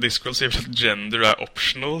Discworld sier vel at gender er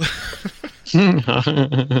optional.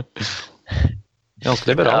 Ganske Ja,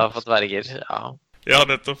 liberalt. for dverger, ja. Ja,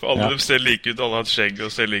 nettopp. Alle Ja. ser like ut. Alle har et skjegg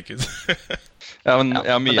og ser like ut. Ja, men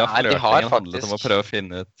Ja, mye men av de har flørtingen handlet om å faktisk- prøve å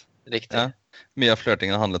finne ut. Riktig. Ja. Mye av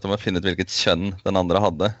flørtingen handlet om å finne ut hvilket kjønn den andre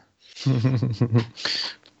hadde.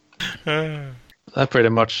 Det er pretty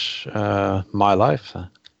much my life.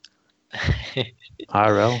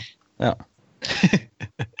 IRL. Ja.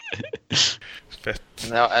 Fett.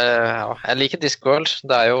 Ja, jeg liker Discworld.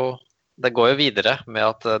 Det går jo videre med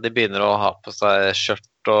at de begynner å ha på seg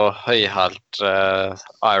skjørt og høyhælt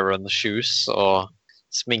iron shoes og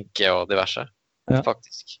sminke og diverse. Ja.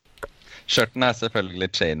 Faktisk. Skjørten er selvfølgelig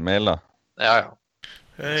chainmail, da. Ja, ja.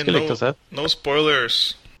 Hey, Skulle likt å se. no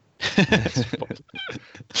spoilers.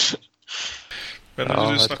 Men Ja,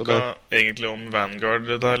 du vet snakka ikke egentlig om Vanguard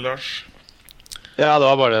der, Lars. Ja, det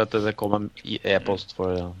var bare det at det kom en e-post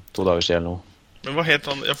for 2 dager siden eller noe. Men hva het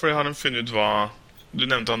han? Ja, for jeg har funnet ut hva Du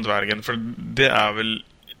nevnte han dvergen, for det er vel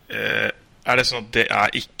Er det sånn at det er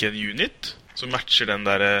ikke en unit som matcher den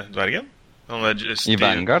der dvergen? Han der I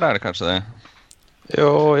Vanguard er det kanskje det.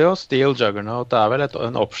 Jo, Steel Juggernaut. Det er vel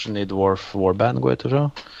en option i Dwarf Warband, går jeg ut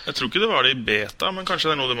ifra. Jeg tror ikke det var det i beta, men kanskje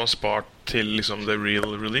det er noe de har spart til liksom the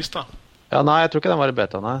real release, da. Ja, nei, jeg tror ikke den var i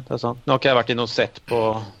beta, nei. Det er sant. Nå har ikke jeg vært inne og sett på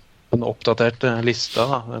den oppdaterte lista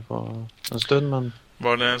da, på en stund, men...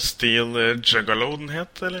 Var det Steel Juggalo den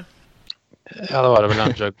het, eller? Ja, det var det vel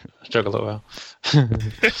en Juggalo, ja.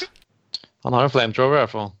 Han har en flamethrower i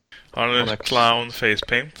hvert fall. Har han Han en er- clown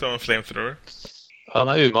facepaint og en flamethrower? Han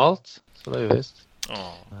er umalt, så det er uvisst.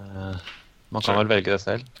 Åh, Man kan vel velge det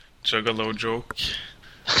selv. Juggalo joke.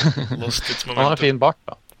 Lost its Han har momentum. en fin bart,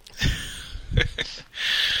 da.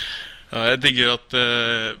 Ja, jeg digger at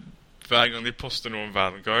hver gang de poster noe om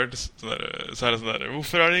Vanguard, så er det sånn der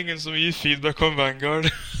Hvorfor er det ingen som gir feedback om Vanguard?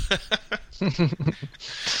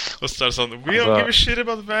 Og så er det sånn We don't give a shit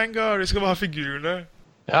about Vanguard, vi skal bare ha figurene.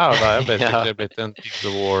 Ja, det jo basically blitt en Kings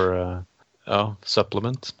of War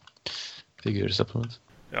supplement. Figursupplement.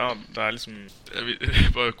 Ja, det liksom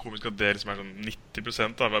bare komisk at det liksom sånn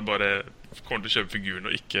 90% da, bare kommer til å kjøpe figuren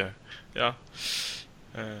og ikke, ja.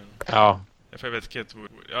 Ja. For jeg vet ikke helt hvor.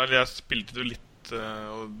 Ja, jeg spilte det jo litt,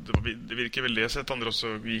 og det virker veldig. Jeg har sett andre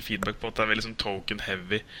også gi feedback på at det veldig sånn token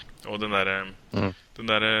heavy. Og den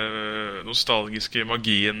der nostalgiske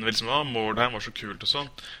magien liksom, Mordheim var så kult og sånn.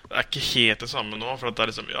 Det ikke helt det samme nå, for at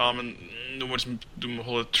det liksom, ja, men du må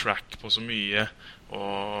holde track på så mye,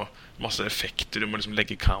 og masse effekter, du må liksom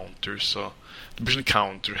legge counters, og det blir sånn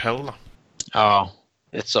counter-hell da. Ja.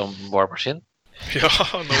 Litt som War Machine. Ja,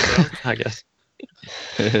 no doubt. I guess.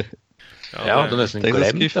 Ja, du nesten Tenk så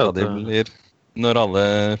glemt skuffa de blir når alle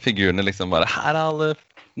figurene liksom bare her alle,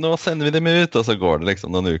 nå sender vi dem ut, og så går det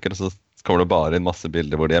liksom noen uker, og så kommer det bare inn masse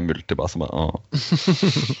bilder hvor de multibase som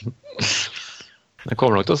Det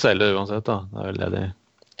kommer nok til å selge uansett da. Det vel det de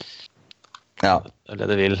det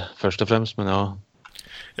det vil, først og fremst, men ja.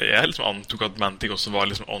 Jeg liksom antok at Mantic også var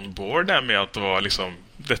liksom on board med at det var liksom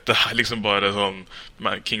dette liksom bare sånn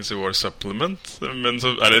Kings of War supplement, men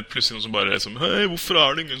så det plutselig noen som bare liksom hei, hvorfor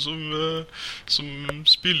det ingen som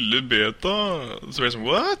spiller beta? Så det liksom,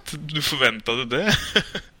 what? Du forventet det?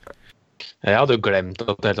 Jeg hadde jo glemt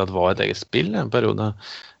at det hele tatt var et eget spill en periode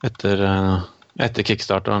etter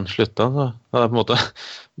Kickstarteren slutta, så det hadde på en måte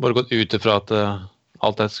bare gått ut ifra at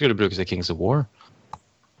alt dette skulle brukes i Kings of War.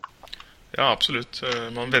 Ja, absolutt.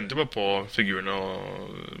 Man venter jo bare på figurene,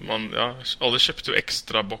 og alle kjøpte jo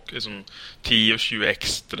ekstra liksom 10 og 20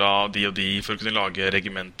 ekstra de og de for å kunne lage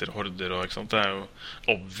regimenter, horder og ikke sant. Det jo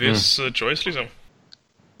obvious choice, liksom.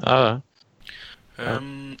 Ja.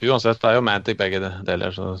 Uansett, det jo Mantic begge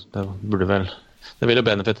deler, så det vil jo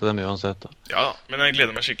benefitte dem uansett. Da. Ja, men jeg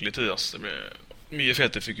gleder meg skikkelig til det, Det blir mye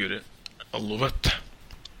fete figurer. I love it.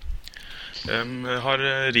 Har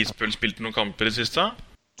Risbøl spilt noen kamper i siste?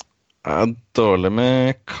 Dårlig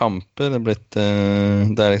med kamper.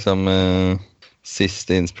 Det liksom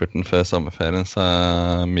siste innspurten før sommerferien, så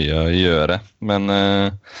mye å gjøre. Men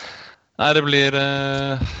det blir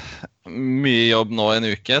mye jobb nå en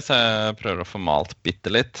uke, så jeg prøver å få malt bitte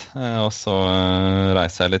litt. Og så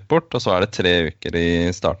reiser jeg litt bort, og så det 3 uker i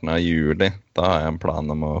starten av juli. Da har jeg en plan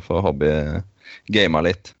om å få hobby-gamet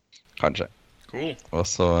litt, kanskje. Cool. Og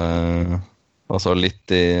så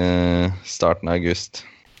litt i starten av august.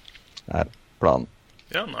 Planen.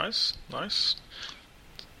 Ja, nice.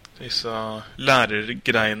 Disse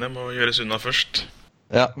lærergreiene må gjøres unna først.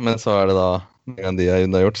 Ja, men så det da, en gang de har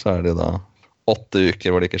gjort, så det jo da 8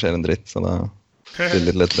 uker hvor det ikke skjer en dritt, så da blir det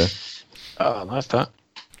litt lettere. Ja, nice det.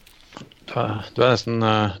 Du nesten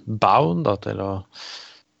bound da, til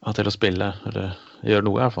å spille, eller gjøre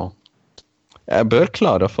noe i hvert fall. Jeg bør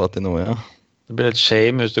klare å få til noe, ja. Det blir litt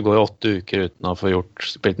shame hvis du går i 8 uker uten å få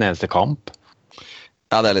spilt den eneste kamp.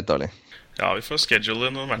 Ja, det litt dårlig. Ja, vi får schedule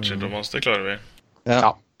noen matcher, Thomas, det klarer vi.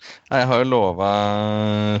 Ja. Jeg har jo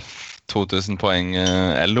lovet 2000 poeng.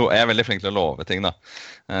 Jeg veldig flink til å love ting, da.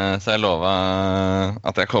 Så jeg lovet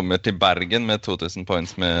at jeg kommer til Bergen med 2000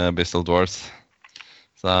 points med Abyssal Dwarfs.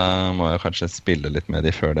 Så da må jeg kanskje spille litt med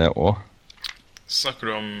de før det også. Snakker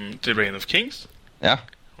du om The Reign of Kings? Ja.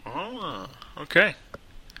 Ok.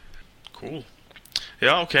 Cool.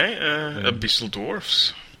 Ja, ok. Abyssal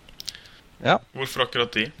Dwarfs. Ja. Hvorfor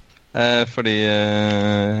akkurat de? Fordi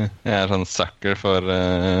jeg sånn sucker for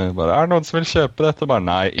bare, det noen som vil kjøpe dette? Bare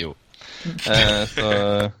nei, jo. Så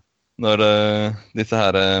når disse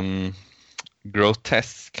her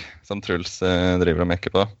Grotesque, som Truls driver og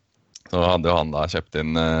mekker på, så hadde jo han da kjøpt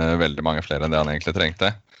inn veldig mange flere enn det han egentlig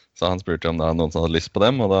trengte. Så han spurte om det var noen som hadde lyst på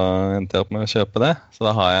dem, og da endte jeg opp med å kjøpe det. Så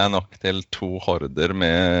da har jeg nok til 2 horder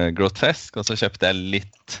med Grotesque, og så kjøpte jeg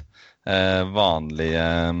litt vanlige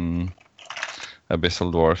Abyssal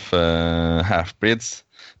Dwarf half-breeds.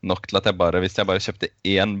 Nok til at hvis jeg bare kjøpte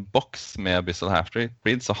 1 boks med Abyssal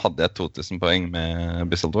half-breed, så hadde jeg 2000 poeng med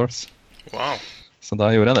Abyssal Dwarfs. Wow. Så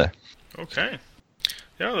da gjorde jeg det. Ok.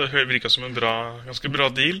 Ja, det virket som en ganske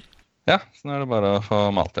bra deal. Ja, så nå det bare å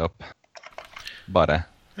få malt det opp. Bare.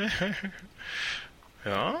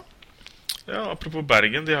 Ja, apropos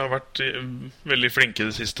Bergen, de har vært veldig flinke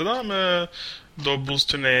det siste da, med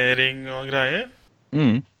doubles-turnering og greier.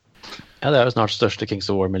 Ja, det jo snart største Kings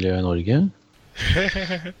of War-miljø i Norge.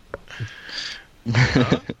 Ja,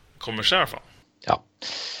 kommer seg i hvert fall.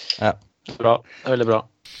 Ja. Bra, det veldig bra.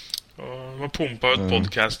 Og de har pumpet ut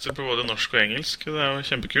podcaster på både norsk og engelsk, det jo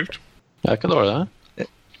kjempekult. Det ikke dårlig det.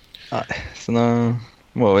 Nei, så nå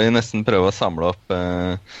må vi nesten prøve å samle opp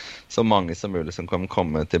så mange som mulig som kan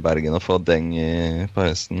komme til Bergen og få deng på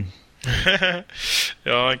høsten.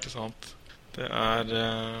 Ja, ikke sant. Det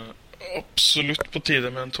absolutt på tide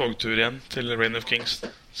med en togtur igjen til Reign of Kings,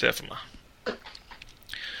 ser jeg for meg.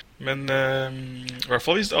 Men i hvert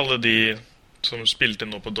fall hvis alle de som spilte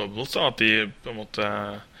nå på doubles, da, at de på en måte,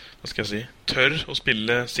 hva skal jeg si, tør å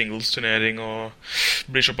spille singles-turnering og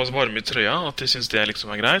blir såpass varme i trøya at de synes det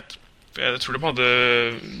liksom er greit. For jeg tror de hadde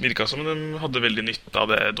virket som de hadde veldig nytte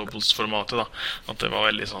av det doubles-formatet, da. At det var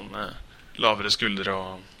veldig sånn lavere skuldre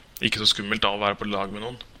og ikke så skummelt da å være på lag med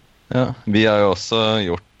noen. Ja, vi har jo også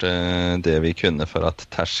gjort det vi kunne for at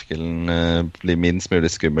terskelen blir minst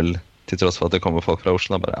mulig skummel, til tross for at det kommer folk fra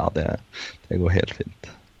Oslo. Bare, ja, det går helt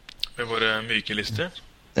fint. Med våre myke lister.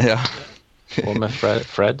 Ja. Og med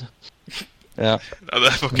Fred. Ja. Ja,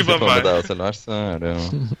 det var ikke bare med meg. deg også, Lars, så er det jo...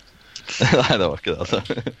 Nei, det var ikke det, altså.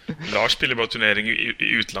 Lars spiller bare turnering i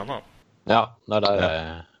utlandet. Ja, det er der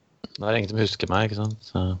det er ingen som husker meg, ikke sant?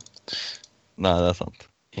 Så Nei, det er sant.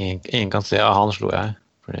 ingen kan si, ja, han slo jeg,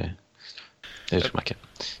 fordi det husker meg ikke.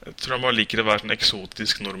 Jeg tror han bare liker å være en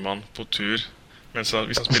eksotisk nordmann på tur. Mens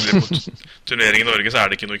hvis han spiller på turnering i Norge, så er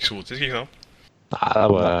det ikke noe eksotisk, ikke sant? Nei, det er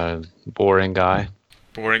bare boring guy.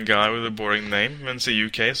 Boring guy with a boring name. Mens i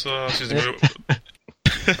UK så synes de jo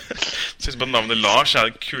synes bare navnet Lars er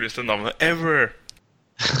det kuleste navnet ever.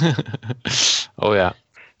 Oh ja.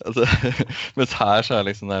 Altså, mens her så er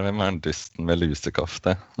det liksom der hvem er den dusten med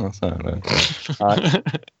lusekofte? Og så er det... Nei.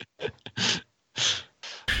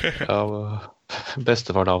 Ja,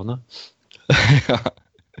 bestefarnavnet. Ja.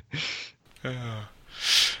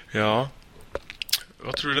 Ja.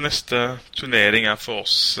 Hva tror du neste turnering er for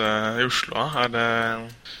oss i Oslo?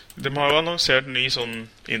 De har jo annonsert ny sånn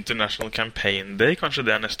International Campaign Day. Kanskje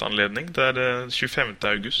det er neste anledning? Det er 25.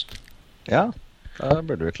 august. Ja, da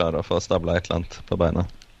burde vi klare å få stabla et eller annet på beina.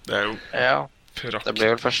 Det er jo det blir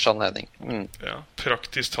vel første anledning. Ja,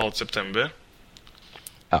 praktisk talt september.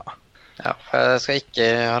 Ja. Ja, jeg skal ikke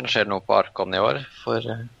arrangere noe på Arkon i år, for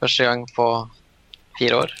første gang på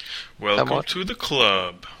 4 år. Welcome to the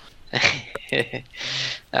club.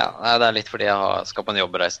 Ja, nei, det er litt fordi jeg skal på en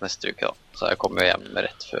jobbreise neste uke da, så jeg kommer jo hjem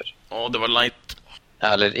rett før. Det var light.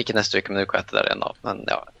 Ja, eller ikke neste uke, men uka etter der igjen da. Men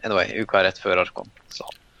ja, anyway, uka rett før Arkon. Så.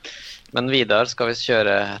 Men videre skal vi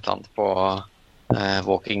kjøre et eller annet på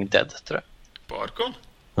Walking Dead, tror jeg. På Arkon?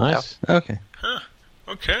 Nice. Ja, ok.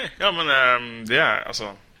 Ok, ja, men det er,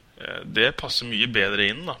 altså, det passer mye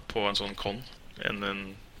bedre inn da, på en sånn con enn en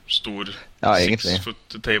stor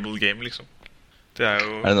six-foot table game, liksom. Det er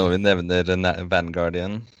jo... Er det noe vi nevner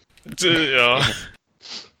Vanguardian? Ja.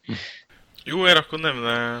 Jo, jeg rakk å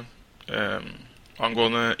nevne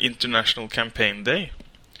angående International Campaign Day.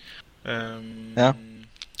 Ja.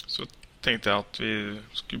 Så tenkte jeg at vi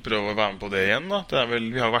skulle prøve å være med på det igjen da. Det er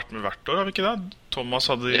vel, vi har vært med hvert år, har vi ikke det?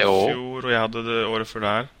 Thomas hadde det i fjor, og jeg hadde det året før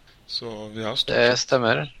der. Så vi har stått. Det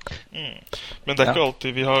stemmer. Men det er ikke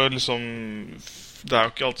alltid vi har liksom... Det er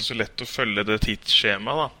jo ikke alltid så lett å følge det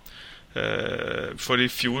tidsskjemaet da. For i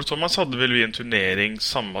fjor, Thomas, hadde vel vi en turnering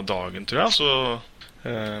samme dagen, tror jeg. Så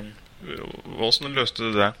hvordan løste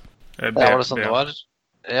du det? Var det sånn det var?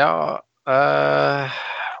 Ja,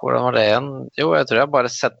 hvordan var det igjen? Jo, jeg tror jeg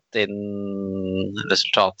bare sette inn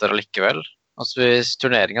resultater allikevel. Altså hvis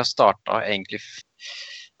turneringen startet egentlig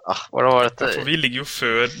hvordan var dette? Ja, for vi ligger jo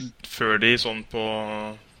før de sånn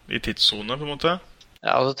i tidszone, på en måte.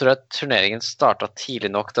 Ja, og så tror jeg turneringen startet tidlig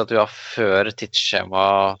nok til at vi var før tidsskjema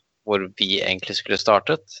hvor vi egentlig skulle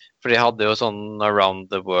startet. For de hadde jo sånn around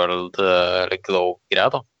the world, eller globe-greie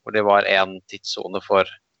da, hvor det var en tidszone for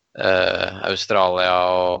Australia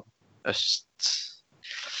og øst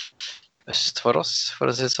for oss, for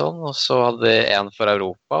å si det sånn. Og så hadde vi en for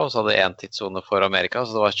Europa, og så hadde vi en tidszone for Amerika,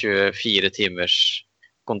 så det var 24 timers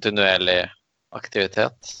kontinuerlig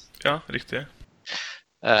aktivitet. Ja, riktig.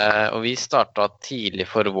 Og vi startet tidlig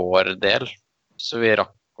for vår del, så vi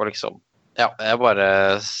rakk å liksom, ja, jeg bare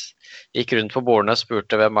gikk rundt på bordene og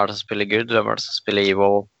spurte hvem er det som spiller good, hvem er det som spiller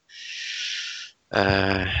evil,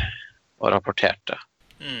 og rapporterte.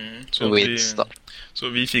 Så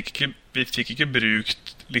vi fikk ikke brukt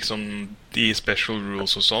liksom de special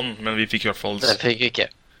rules og sånn, men vi fikk i hvert fall... Det fikk vi ikke.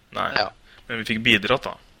 Nei, men vi fikk bidratt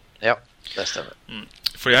da. Ja, det stemmer.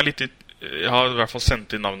 For jeg har i hvert fall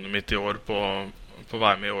sendt inn navnet mitt i år på å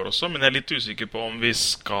være med i år også, men jeg er litt usikker på om vi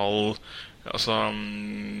skal om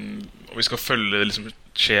vi skal følge liksom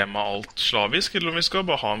skjema alt slavisk, eller om vi skal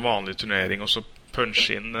bare ha en vanlig turnering og så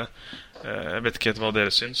punche inn. Jeg vet ikke helt hva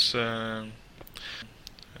dere syns.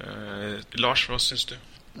 Lars, hva syns du?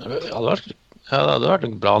 Det hadde vært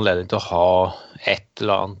en bra anledning til å ha et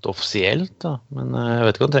eller annet offisielt da. Men jeg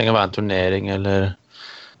vet ikke om det trenger å være en turnering eller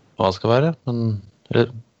hva det skal være, men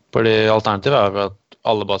fordi alternativet er at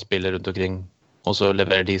alle bare spiller rundt omkring og så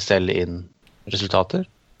leverer de selv inn resultater.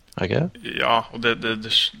 Okay. Ja, og det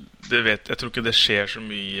vet jeg tror ikke det skjer så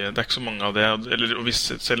mye. Det er ikke så mange av det. Eller, og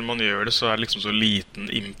selv om man gjør det, så er det liksom så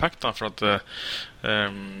liten impact. Da, for at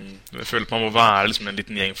jeg føler at man må være liksom en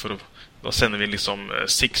liten gjeng for å. Da sender vi liksom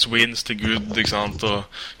 6 wins til good, ikke sant, og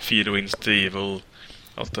 4 wins til evil.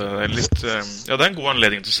 At det er litt ja, det er en god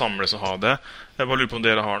anledning til å samles og ha det. Jeg bare lurer på om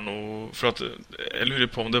dere har noe. For at jeg lurer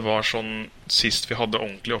på om det var sånn sist vi hadde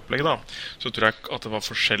ordentlig opplegg, da. Så tror jeg at det var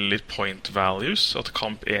forskjellige point values. At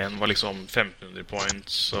kamp 1 var liksom 1500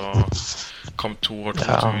 points, og kamp 2 var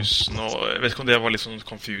 2000. Og jeg vet ikke om det var litt sånn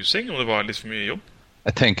confusing, om det var litt for mye jobb.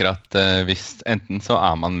 Jeg tenker at hvis enten så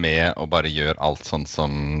er man med og bare gjør alt sånn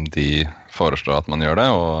som de foreslår at man gjør det,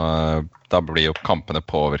 og da blir jo kampene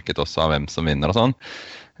påvirket også av hvem som vinner og sånn.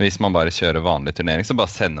 Hvis man bare kjører vanlig turnering, så bare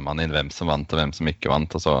sender man inn hvem som vant og hvem som ikke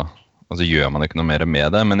vant, og så gjør man ikke noe mer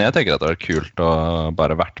med det. Men jeg tenker at det er kult å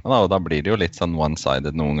bare vært med, da, og da blir det jo litt sånn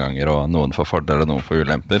one-sided noen ganger, og noen får fordeler og noen får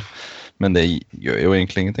ulemper. Men det gjør jo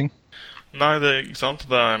egentlig ingenting. Nei, det er ikke sant.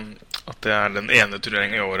 At det er den ene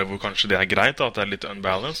turneringen i året hvor kanskje det er greit, da, at det er litt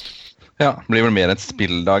unbalanced. Ja, det blir vel mer et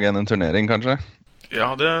spilldag enn en turnering, kanskje?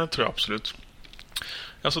 Ja, det tror jeg absolutt.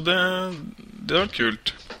 Ja, så det har vært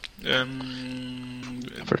kult.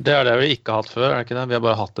 For det er det vi ikke har hatt før, er det ikke det? Vi har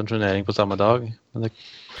bare hatt en turnering på samme dag. Men det,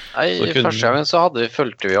 Nei, første gangen så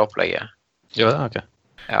fulgte vi opplegget. Ja, ok.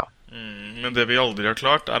 Ja. Men det vi aldri har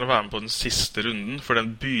klart, er å være med på den siste runden, for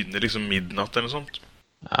den begynner liksom midnatt eller noe sånt.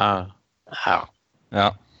 Ja.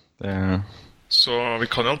 Ja. Så vi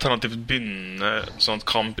kan jo alternativt begynne sånn at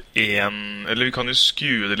kamp 1, eller vi kan jo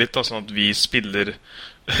skue det litt da, sånn at vi spiller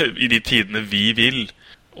i de tidene vi vil,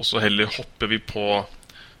 og så heller hopper vi på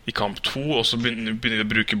i kamp 2, og så begynner vi å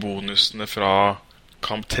bruke bonusene fra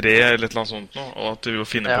kamp 3 eller et eller annet sånt nå, og at vi vil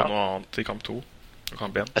finne på noe annet i kamp 2 og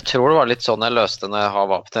kamp 1. Jeg tror det var litt sånn jeg løste når jeg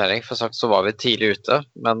var på turnering. For sagt så var vi tidlig ute,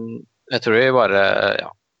 men jeg tror vi bare,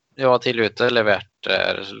 vi var tidlig ute, leverte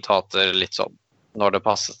resultater litt sånn når det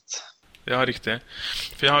passet. Ja, riktig.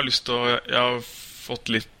 For jeg har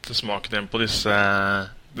fått litt smaken igjen på disse.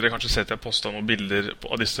 Dere har kanskje sett jeg postet noen bilder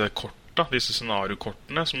av disse korta, disse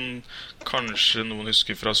scenariokortene, som kanskje noen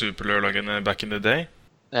husker fra superlørlagene back in the day.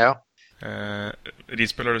 Ja.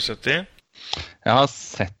 Rispel, har du sett de? Jeg har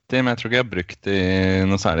sett de, men jeg tror ikke jeg har brukt de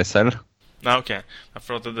noe særlig selv. Nei, ok.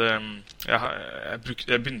 For at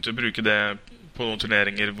jeg begynte å bruke det på noen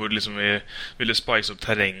turneringer hvor liksom vi ville spice opp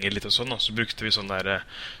terrenget litt og sånn, så brukte vi sånn der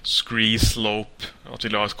scree slope, at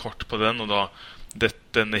vi la et kort på den, og da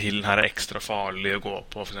denne hillen her er ekstra farlig å gå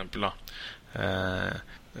på, for eksempel da.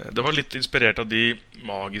 Det var litt inspirert av de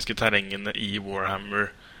magiske terrengene i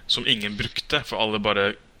Warhammer som ingen brukte, for alle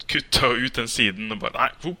bare kutta ut den siden og bare,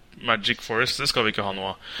 nei, Magic Forest, det skal vi ikke ha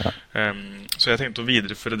noe av. Ja. Så jeg tenkte å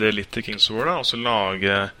videreføre det litt til Kings War da, og så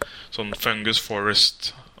lage sånn Fungus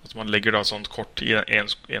Forest, at man legger da sånn kort i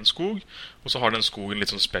en skog, og så har den skogen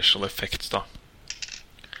litt sånn special effects da.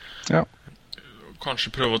 Ja.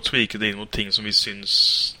 Kanskje prøve å tweake det inn mot ting som vi synes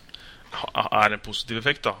er en positiv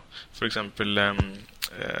effekt da. For eksempel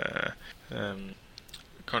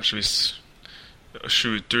kanskje hvis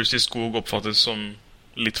shooters i skog oppfattes som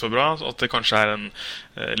litt for bra, at det kanskje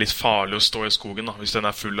er litt farlig å stå i skogen da. Hvis den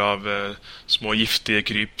er full av små giftige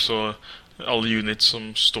kryp, så alle units som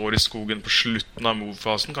står i skogen på slutten av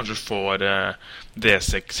move-fasen kanskje får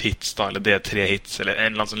D6 hits da, eller D3 hits, eller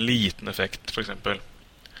en eller annen sånn liten effekt, for eksempel.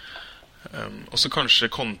 Og så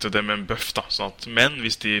kanskje konte det med en buff da, sånn at, men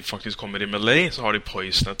hvis de faktisk kommer i melee, så har de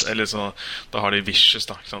poisonet, eller så, da har de vicious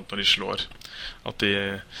da, ikke sant, når de slår. At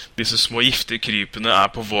disse små giftige krypene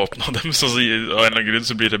er på våpen av dem, så av en eller annen grunn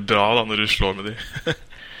så blir det bra da, når du slår med dem.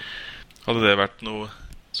 Hadde det vært noe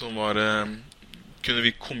som var kunne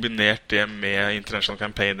vi kombinert det med International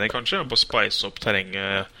Campaign Day kanskje, og bare spice opp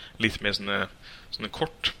terrenget litt med sånne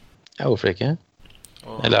kort? Ja, hvorfor ikke?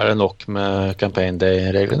 Eller er det nok med Campaign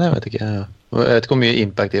Day-reglene? Jeg vet ikke hvor mye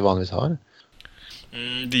impact de vanligvis har.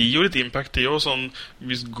 De gir jo litt impact, de også. Sånn,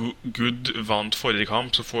 hvis Good vant forrige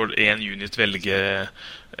kamp, så får en unit velge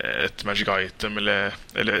et magic item,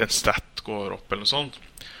 eller en stat går opp, eller noe sånt.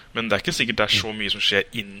 Men det er ikke sikkert det er så mye som skjer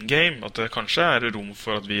in-game, at det kanskje er rom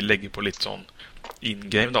for at vi legger på litt sånn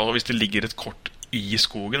in-game. Da, hvis det ligger et kort i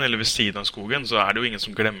skogen, eller ved siden av skogen, så er det jo ingen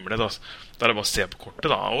som glemmer det. Da er det bare å se på kortet,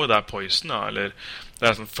 da. Det er poison, ja. Eller det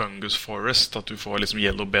er sånn fungus forest, at du får liksom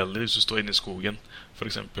yellow belly hvis du står inne i skogen, for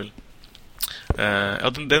eksempel. Ja,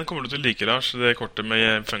 den kommer du til å like, Lars, det kortet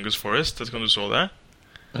med fungus forest. Kan du så det?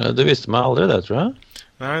 Du visste meg aldri det, tror jeg.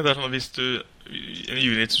 Nei, det er sånn at hvis en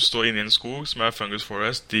unit som står inne i en skog, som er fungus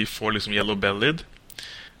forest, de får liksom yellow bellied.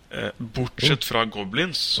 Bortsett fra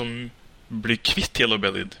goblins, som blir kvitt yellow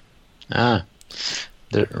bellied. Ja.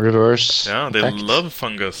 The reverse ja, they effect. love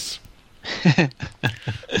fungus.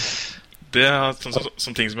 Det er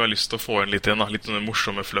sånne ting som jeg har lyst til å få inn litt igjen, da. Litt sånne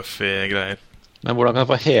morsomme, fluffy greier. Men hvordan kan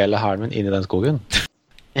jeg få hele hæren min inn i den skogen?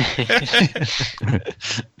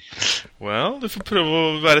 Well, du får prøve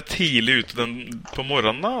å være tidlig ute på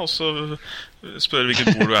morgenen da, og så spørre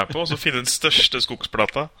hvilket bord du er på, og så finne den største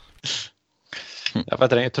skogsplata. Ja, for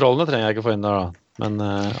trollene trenger jeg ikke få inn der da, men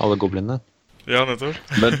alle goblinene. Ja, nettopp.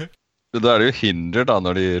 Men da er det jo hinder da,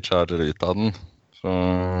 når de charger ut av den.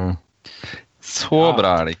 Så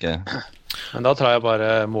bra er det ikke. Men da tar jeg bare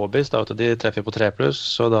Mobis, da, vet du, de treffer på 3+,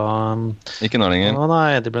 så da... Ikke nå lenger. Å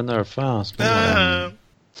nei, de ble nerfet, ja.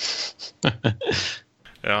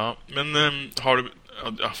 Ja, men har du...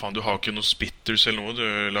 Ja, faen, du har ikke noe spitters eller noe, du,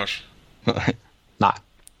 Lars? Nei.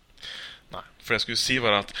 Nei, for jeg skulle si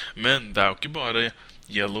var at, men det er jo ikke bare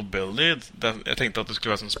Yellow Bellied. Jeg tenkte at det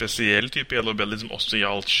skulle være sånn spesiell type Yellow Bellied som også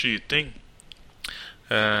gjaldt skyting.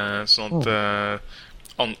 Sånn at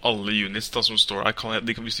alle units da, som står der,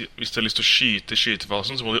 hvis de har lyst til å skyte i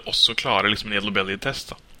skytefasen, så må de også klare liksom en Yellow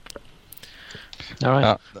Bellied-test da.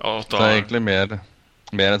 Ja, det er egentlig mer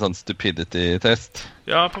en sånn stupidity-test.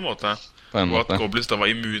 Ja, på en måte. Og at Goblins da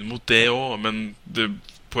var immun mot det også, men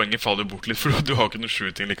poenget faller bort litt, for du har ikke noe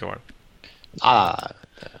shooting likevel. Nei,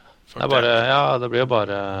 det er bare, ja, det blir jo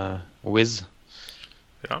bare Wiz.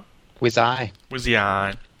 Ja. Wiz-eye.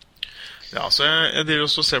 Wiz-eye. Ja, så jeg driver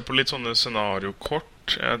også og ser på litt sånne scenariokort.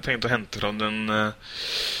 Jeg tenkte å hente fram den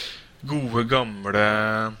gode, gamle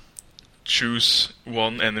Choose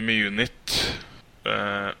One Enemy Unit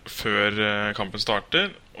før kampen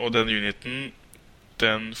starter. Og den uniten,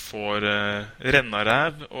 den får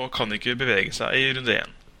rennaræv og kan ikke bevege seg i runde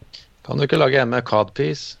 1. Kan du ikke lage en med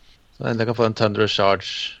Codpiece? Så endelig kan få en Thunder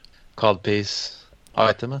Charge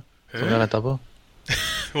Codpiece-itemet som vi har ventet på.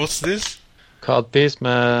 What's this? Codpiece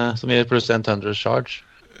som gir pluss en Thunder Charge.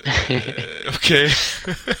 Ok.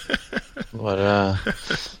 Bare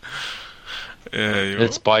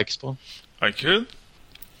litt spikes på. I could.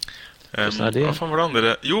 Hvordan er de? Hva faen var det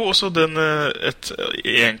andre? Jo, også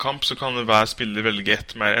i en kamp så kan hver spiller velge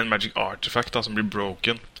en Magic Artifact da, som blir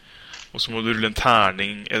broken. Og så må du rulle en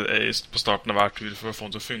terning på starten av hver tur for å få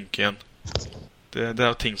den til å funke igjen. Det er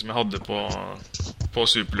jo ting som jeg hadde på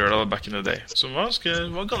Superlørdag back in the day. Som var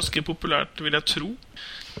ganske populært, vil jeg tro.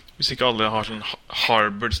 Hvis ikke alle har sånn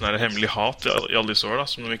harbored, sånn hemmelig hat i alle disse år da,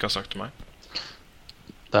 som de ikke har sagt til meg.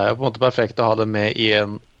 Det er jo på en måte perfekt å ha det med i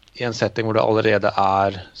en setting hvor det allerede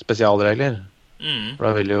er spesialregler. For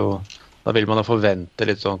da vil man jo forvente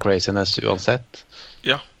litt sånn craziness uansett.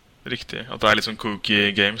 Ja, riktig. At det er litt sånn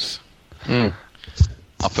kooky games.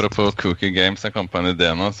 Apropos Cookie Games, jeg kom på en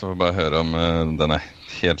idé nå, så får vi bare høre om den er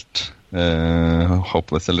helt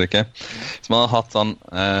hopeless eller ikke. Så man har hatt sånn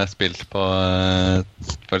spilt på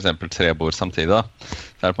for eksempel 3 bord samtidig da.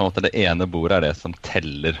 Så er det på en måte det ene bordet er det som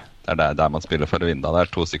teller. Det er der man spiller for å vinne. Det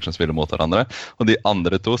er 2 stykker som spiller mot hverandre, og de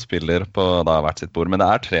andre 2 spiller på da hvert sitt bord. Men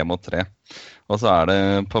det er 3 mot 3. Og så er det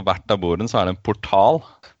på hvert av bordene så er det en portal.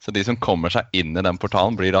 Så de som kommer seg inn i den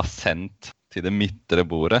portalen blir da sendt til det midtre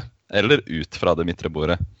bordet, eller ut fra det midtre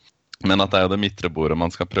bordet. Men at det er jo det midtre bordet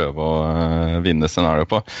man skal prøve å vinne scenario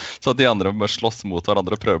på. Så at de andre bare slåss mot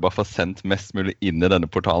hverandre og prøver bare å få sendt mest mulig inn i denne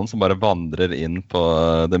portalen, som bare vandrer inn på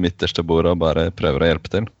det midterste bordet og bare prøver å hjelpe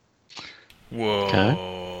til. Wow. Okay.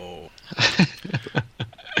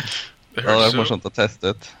 Det Ja, det er morsomt å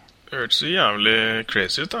teste ut. Det hørtes så jævlig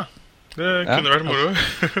crazy ut da. Det kunne vært moro.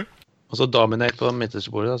 Og så dominate på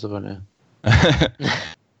midterste bordet da, selvfølgelig.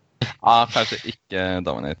 Ja, kanskje ikke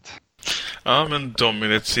dominate. Ja, men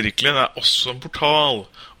Dominate-sirkelen er også en portal.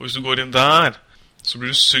 Og hvis du går inn der, så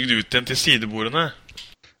blir du sugd ut igjen til sidebordene.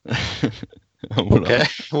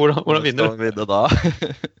 Hvordan vinner du? Vinne da?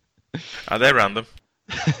 Ja, det er random.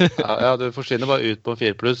 Ja, du forsvinner bare ut på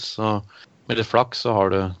 4+, og med litt flaks så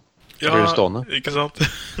blir du stående. Ja, ikke sant?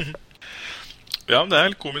 Ja, det er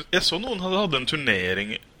helt komisk. Jeg så noen hadde en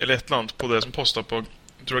turnering, eller et eller annet på det som postet på,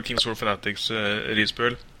 jeg tror det var Kings War Fanatics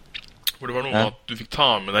Risbøl, hvor det var noe med at du fikk ta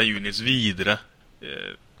med deg units videre.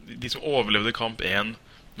 De som overlevde kamp 1,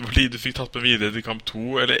 det var de du fikk tatt med videre til kamp 2,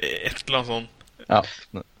 eller et eller annet sånt. Ja,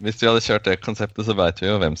 hvis vi hadde kjørt det konseptet, så vet vi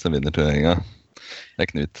jo hvem som vinner turneringen. Det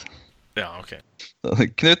er Knut. Ja, ok.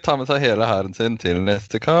 Knut tar med seg hele hæren sin til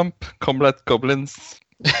neste kamp. Combat Goblins.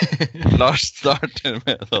 Lars starter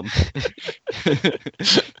med sånn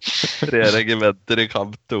 3 regimenter i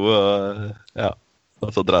kamp 2,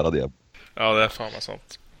 og så drar han hjem. Ja, det er faen meg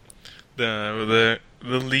sant. Det er jo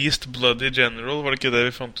The Least Bloody General, var det ikke det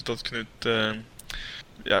vi fant ut at Knut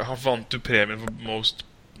han vant jo premien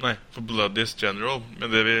for Bloodiest General,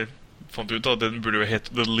 men det vi fant ut at den burde jo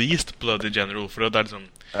hete The Least Bloody General, for det er liksom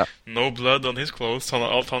no blood on his clothes,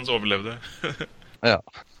 alt hans overlevde. Ja.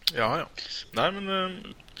 Ja. Nei, men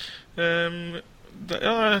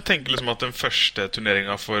jeg tenker liksom at den første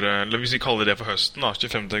turneringen for, eller hvis vi kaller det for høsten da,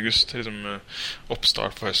 25. august, liksom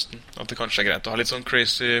oppstart på høsten, at det kanskje greit å ha litt sånn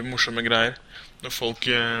crazy, morsomme greier, når folk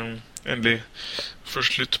endelig får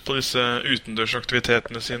slutt på disse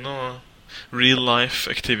utendørsaktivitetene sine, og real life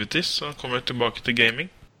activities, og kommer tilbake til gaming.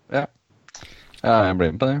 Ja, jeg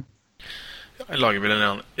blir med på det. Jeg lager vel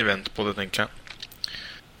en event på det, tenker jeg.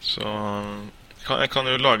 Så jeg kan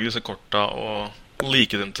jo lage disse korta og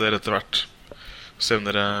like dem til dere etter hvert. Se om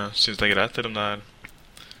dere synes det er greit, eller om det er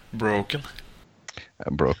broken. Ja,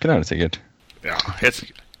 broken er det sikkert. Ja, helt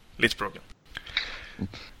sikkert. Litt broken.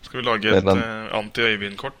 Skal vi lage et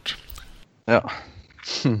anti-Øyvind-kort? Ja.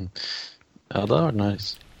 Ja, det har vært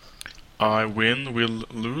nice. I win, will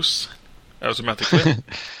lose. Automatically.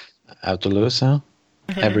 Auto lose, ja.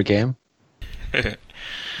 Every game.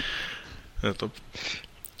 Nettopp.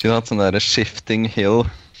 Kunne hatt sånn der shifting hill.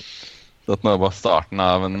 Så at når det var starten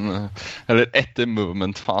av eller etter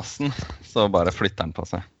movement-fasen, så bare flytter den på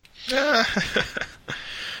seg.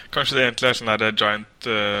 Kanskje det egentlig er sånn der giant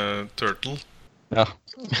turtle. Ja.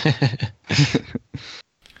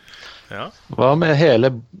 Ja. Hva med hele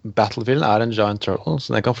Battlefielden er en giant turtle,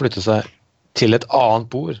 så den kan flytte seg til et annet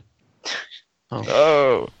bord. Ja.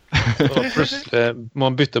 Oh. Så plutselig må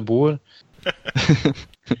man bytte bord.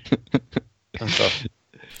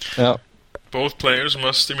 Ja. Both players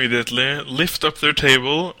must immediately lift up their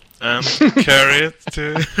table and carry it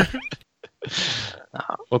to...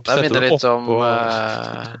 Det minner litt om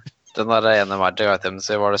den der ene Magic Items,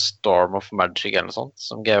 var det Storm of Magic eller noe sånt,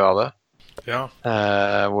 som GW hadde. Ja.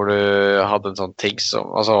 Hvor du hadde en sånn ting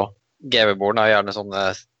som, altså, GW-borden er gjerne sånne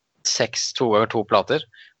 6 2x2 plater,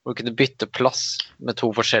 hvor du kunne bytte plass med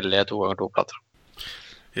 2 forskjellige 2x2 plater.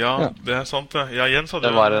 Ja, det er sant det. Jens hadde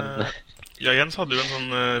jo en sånn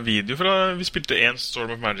video fra, vi spilte en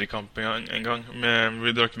Storm of Magic-kamp en gang, hvor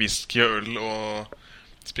vi drakk whisky og øl og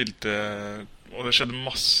spilte, og det skjedde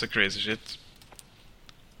masse crazy shit.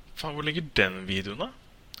 Faen, hvor ligger den videoen da?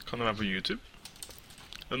 Kan det være på YouTube?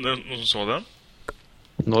 Noen som så den?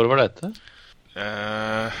 Når var dette?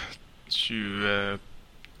 2012,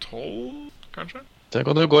 kanskje? Tenk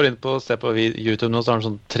om du går inn på og ser på YouTube nå, så har den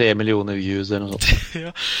sånn 3 millioner views eller noe sånt.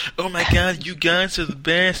 Ja. Oh my god, you guys are the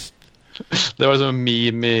best! Det var liksom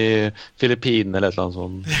meme i Filippinene eller et eller annet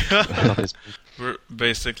sånt. We're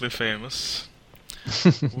basically famous.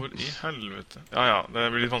 Hvor i helvete? Ja,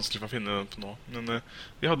 det blir litt vanskelig for å finne den på nå. Men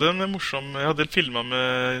vi hadde en morsom, jeg hadde filmet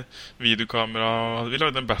med videokamera, vi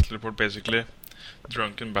lagde en battle report basically,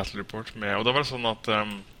 drunken battle report med, og da var det sånn at,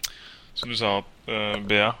 som du sa,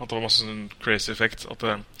 Bea, at det var masse sånn crazy effekt, at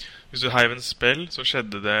hvis du heiv en spill, så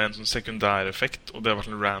skjedde det en sånn sekundær effekt, og det var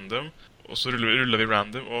sånn random, og så rullet vi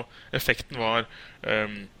random, og effekten var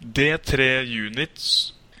D3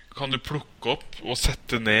 units kan du plukke opp og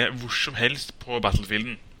sette ned hvor som helst på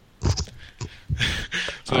battlefielden.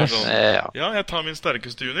 Så det er sånn, ja, jeg tar min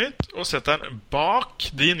sterkeste unit og setter den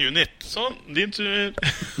bak din unit. Sånn, din tur.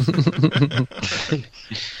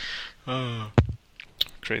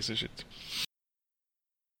 Crazy shit.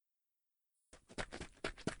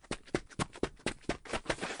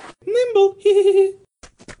 Nimble.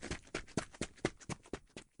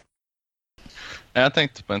 Jeg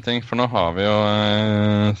tenkte på en ting, for nå har vi jo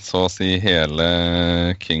så å si hele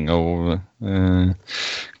King of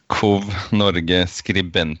Kov Norge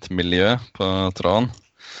skribentmiljø på tråden.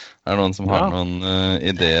 Er det noen som har noen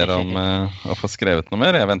ideer om å få skrevet noe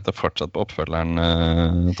mer? Jeg venter fortsatt på oppfølgeren,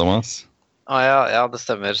 Thomas. Ja, det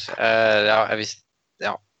stemmer. Jeg visste,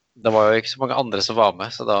 det var jo ikke så mange andre som var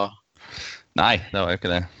med, så da... Nei, det var jo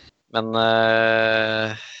ikke det. Men...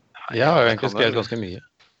 jeg har jo egentlig skrevet ganske mye.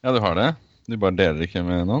 Ja, du har det? Du bare deler ikke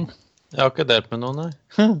med noen? Jeg har ikke delt med noen, nei.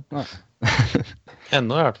 Nei.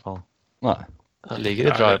 Ennå i hvert fall. Nei. Det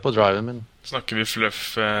ligger på driven min. Snakker vi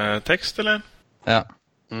fluff-tekst, eller? Ja.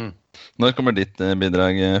 Når kommer ditt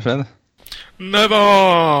bidrag, Fred?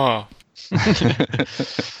 Never!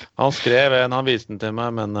 Han skrev en, han viste den til meg,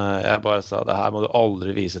 men jeg bare sa, det her må du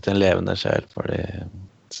aldri vise til en levende sjel, fordi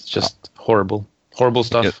it's just horrible. Horrible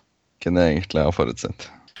stuff. Kunne jeg egentlig ha forutsett.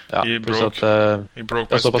 Ja, pluss at det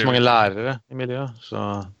er såpass mange lærere i miljøet,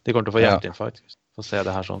 så de kommer til å få hjerteinfarkt for å se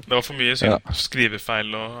det her sånn. Det var for mye skrivefeil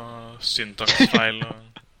og syntaksfeil og...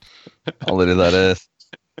 Alle de der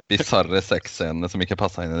bizarre sexscenene som ikke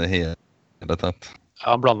passet inn i det hele tatt.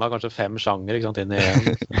 Ja, han blandet kanskje 5 sjanger, ikke sant, inn i en.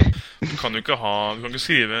 Du kan jo ikke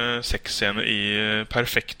skrive sexscene i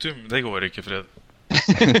perfektum. Det går ikke, Fred.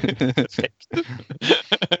 Perfektum?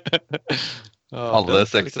 Alle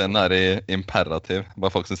sexscenene er i imperativ.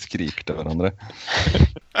 Bare folk som skriker til hverandre.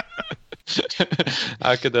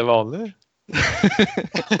 Er ikke det vanlig?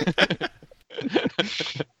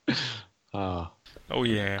 Oh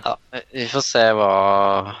yeah. Ja, vi får se hva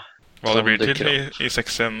Hva det som blir til dukker i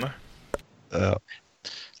sexscenene. Ja.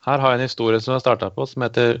 Her har jeg en historie som jeg startet på, som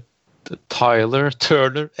heter Tyler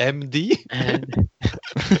Turner MD.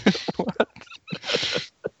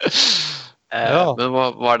 Ja. Men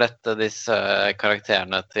var dette disse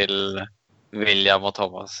karakterene til William og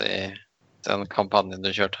Thomas i den kampanjen du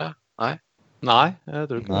kjørte? Nei? Nei, jeg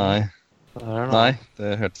tror ikke Nei. det. Er noe. Nei, det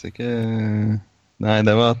hørtes ikke... Nei,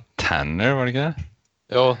 det var Tanner, var det ikke det?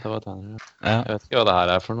 Jo, det var Tanner. Ja. Jeg vet ikke hva det her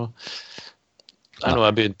er for noe. Det er noe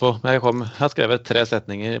jeg begynte på. Men jeg har skrevet 3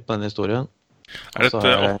 setninger på denne historien. Er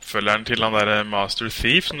dette oppfølgeren til han der Master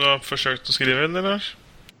Thief som du har forsøkt å skrive, eller?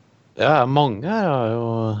 Ja, mange her har jo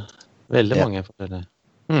veldig mange forskjellige.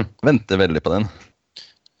 Venter veldig på den.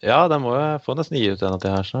 Ja, den må jeg få nesten gi ut en av de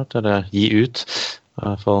her snart. Eller gi ut. I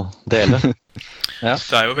hvert fall dele. Ja.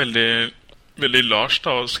 Det er jo veldig, veldig Lars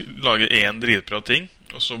da, å lage en dritbra ting,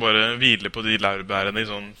 og så bare hvile på de laurbærene i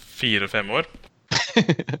sånn 4-5 år.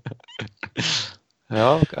 Ja,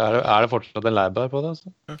 er det fortsatt en leirbær på det? Altså?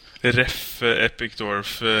 Ref Epic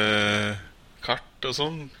Dwarf-kart og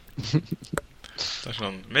sånn. Det er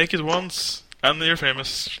sånn, make it once, and you're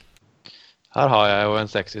famous. Her har jeg jo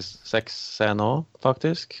en sexscene også,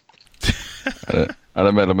 faktisk. Er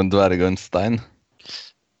det mellom en dverg og en stein?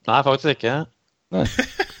 Nei, faktisk ikke. Nei.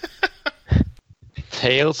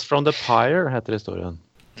 Tales from the Pyre heter historien.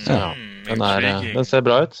 Ja, Intriguing. den ser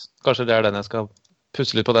bra ut. Kanskje det er den jeg skal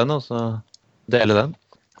pusse litt på den, og så dele den.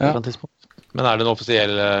 På Ja. et tidspunkt. Men er det en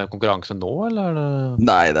offisiell konkurranse nå, eller er det...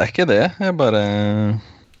 Nei, det er ikke det. Jeg er bare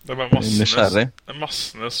Det er bare nysgjerrig.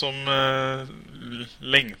 massene som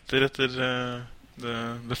lengter etter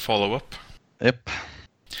the follow-up. Jepp.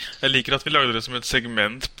 Jeg liker at vi lagde det som et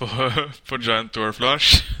segment på Giant Dwarf,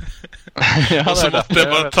 Lars. Ja, Og så måtte jeg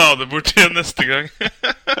bare ta det bort igjen neste gang.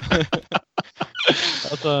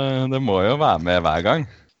 Altså, det må jo være med hver gang.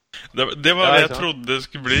 Det var Ja, det jeg ikke sant. trodde det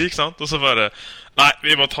skulle bli, ikke sant? Og så bare, nei,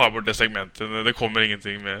 vi må ta bort det segmentet, det kommer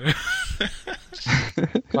ingenting mer.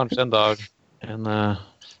 Kanskje en dag på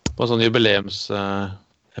en sånn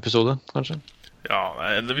jubileumsepisode, kanskje? Ja,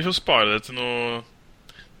 nei, vi får spare det til noe.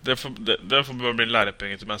 Det får bare bli en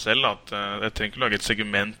lærepenge til meg selv, at jeg trenger ikke lage et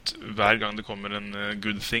segment hver gang det kommer en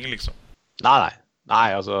good thing, liksom. Nei,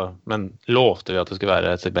 altså, men lovte vi at det skulle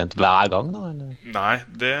være et segment hver gang, da? Eller? Nei,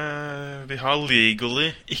 vi har legally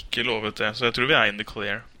ikke lovet det, så jeg tror vi er in the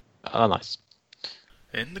clear. Ja, det er nice.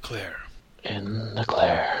 In the clear. In the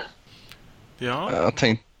clear. Ja, Jeg har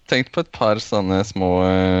tenkt på et par sånne små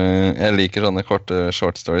Jeg liker sånne korte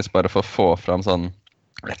short stories bare for å få fram sånn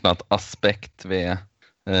et eller annet aspekt ved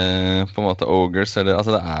på en måte ogres, eller,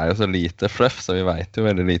 altså det er jo så lite fluff, så vi vet jo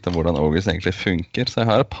veldig lite om hvordan ogres egentlig funker, så jeg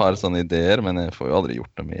har et par sånne ideer, men jeg får jo aldri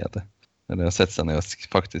gjort noe med det. Eller sette seg ned og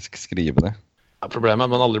faktisk skrive det. Ja, problemet er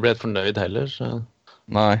at man aldri blir helt fornøyd heller, så...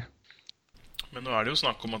 Nei. men nå er det jo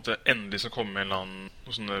snakk om at det endelig skal komme en eller annen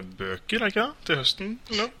noen sånne bøker, er ikke det? Til høsten,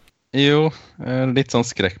 eller? Jo, litt sånn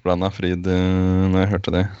skrekkblanda fryd når jeg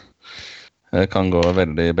hørte det. Det kan gå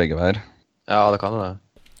veldig begge veier. Ja, det kan jo det.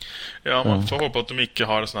 Ja, man får håpe at de ikke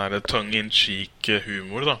har sånn her tongue-in-cheek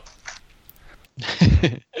humor, da.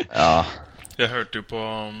 Ja. Jeg hørte jo på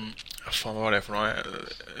hva faen var det for noe?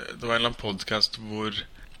 Det var en eller annen podcast hvor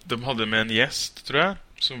de hadde med en gjest, tror jeg,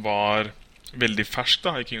 som var veldig fersk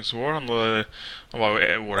da, i Kings of War. Han var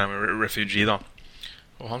jo Warhammer refugee, da.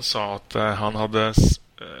 Og han sa at han hadde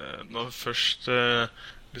når først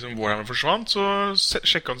liksom Warhammer forsvant, så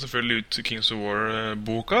sjekket han selvfølgelig ut Kings of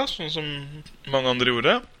War-boka, sånn som mange andre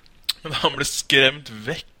gjorde. Men han ble skremt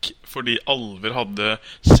vekk fordi alver hadde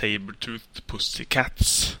saber-toothed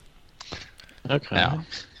pussycats. Ok. Ja.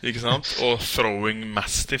 Ikke sant? Og throwing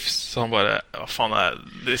mastiffs. Så han bare, hva faen er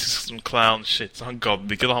this is some clown shit. Så han gadd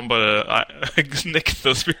ikke da. Han bare nektet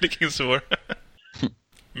å spille Kings of War.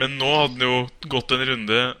 Men nå hadde han jo gått en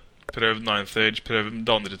runde, prøvd Ninth Age, prøvd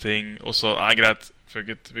andre ting, og så, greit, fuck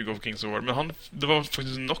it, vi går for Kings of War. Men det var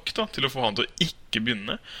faktisk nok da, til å få han til å ikke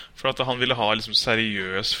begynne. For at han ville ha liksom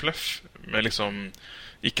seriøs fluff, med liksom,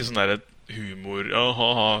 ikke sånn der humor,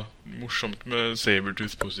 morsomt med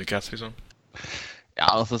saber-tooth pussycats, liksom. Ja,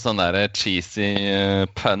 altså sånn der cheesy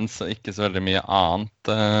puns og ikke så veldig mye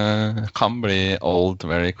annet kan bli old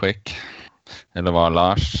very quick. Eller hva,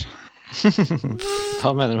 Lars?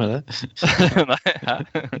 Hva mener du med det? Nei, hæ?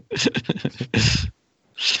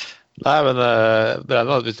 Nei, men det er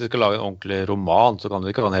noe at hvis vi skal lage en ordentlig roman, så kan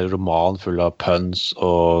vi ikke ha en hel roman full av puns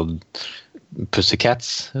og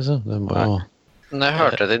pussycats, liksom. Det må jo... Men jeg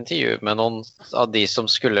hørte et intervju med noen av de som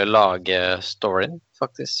skulle lage storyen,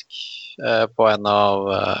 faktisk. På en av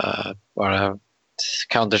var det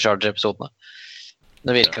Countercharge-episodene.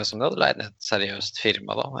 Det virket som det hadde leid et seriøst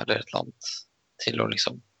firma da, eller et eller annet, til å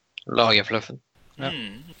liksom lage fluffen. Ja.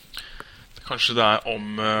 Kanskje det om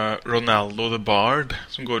Ronaldo the Bard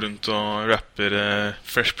som går rundt og rapper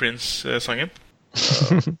Fresh Prince-sangen?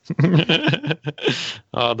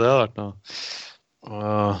 Ja, det hadde vært noe.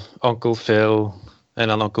 Uncle Phil, en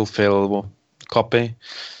eller annen Uncle Phil copy.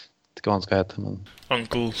 Ikke hva han skal hete, men...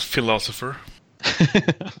 Uncle Philosopher.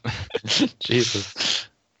 Jesus.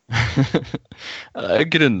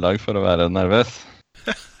 Det grunnlag for å være nervøs.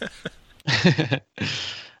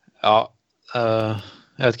 Ja,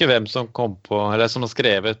 jeg vet ikke hvem som kom på, eller som har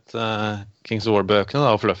skrevet Kings War-bøkene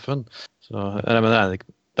da, og fluffen. Så, jeg mener,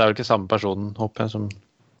 det vel ikke samme personen, håper jeg, som...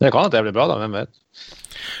 Det kan at det blir bra da, hvem vet?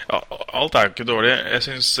 Ja, alt jo ikke dårlig. Jeg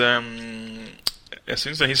synes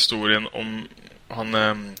den historien om han...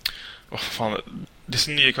 disse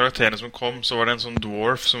nye karakterene som kom, så var det en sånn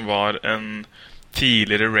dwarf som var en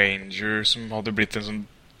tidligere ranger som hadde blitt en sånn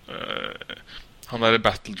han der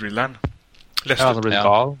battle-drilleren.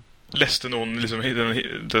 Leste noen liksom i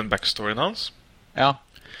den backstoryen hans? Ja.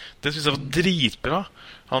 Det synes jeg var dritbra.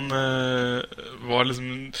 Han var liksom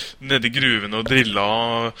nede i gruven og drilla.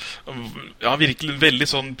 Ja, virkelig veldig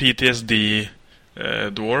sånn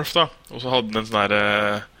PTSD-dwarf da. Og så hadde han en sånn der...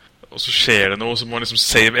 Og så skjer det noe, så må han liksom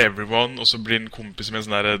save everyone, og så blir han kompis med en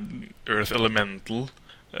sånn der Earth Elemental.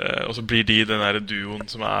 Og så blir de den der duoen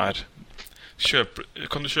som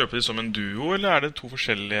kan du kjøpe de som en duo, eller det to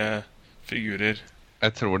forskjellige figurer?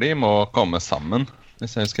 Jeg tror de må komme sammen,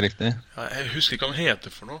 hvis jeg husker riktig. Ja, jeg husker ikke hva han heter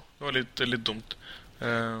for noe. Det var litt dumt.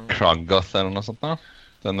 Kraggoth eller noe sånt da.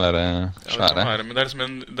 Den der svære. Ja, men det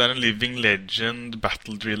liksom det en Living Legend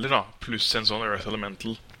Battle Driller da, pluss en sånn Earth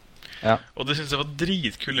Elemental. Ja. Og det synes jeg var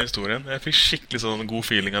dritkul i historien. Jeg fikk skikkelig sånn god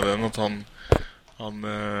feeling av den, at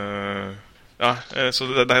så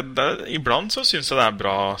iblant så synes jeg det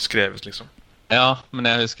bra skrevet, liksom. Ja, men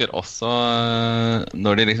jeg husker også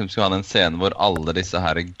når de liksom skulle ha en scene hvor alle disse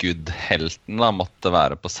her good-heltene da, måtte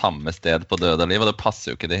være på samme sted på død og liv, og det passer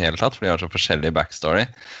jo ikke i det hele tatt, for de har så forskjellig backstory.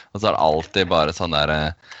 Og så det alltid bare sånn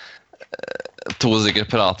der... to stykker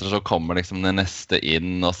prater, så kommer liksom det neste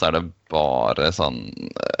inn, og så det bare sånn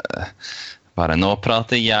bare nå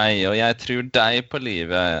prater jeg, og jeg tror deg på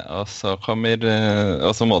livet, og så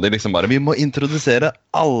må de liksom bare, vi må introdusere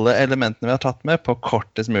alle elementene vi har tatt med på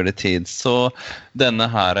kortest mulig tid, så denne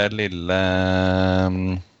her lille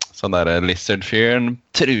sånn der lizard-fyren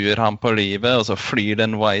truer han på livet, og så flyr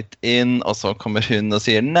den White inn, og så kommer hun og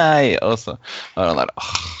sier nei, og så er han der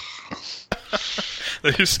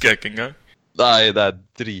Det husker jeg ikke engang. Nei, det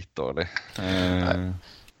dritdårlig.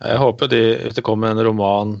 Jeg håper hvis det kommer en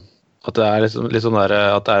roman, at det litt sånn der,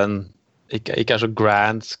 at det ikke så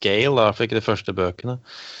grand scale, da, for ikke de første bøkene.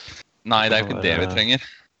 Nei, det jo ikke det vi trenger.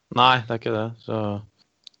 Nei, det ikke det. Så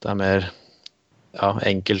det mer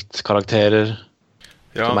enkeltkarakterer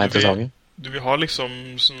som interessante. Du vil ha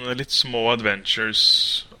liksom sånne litt små adventures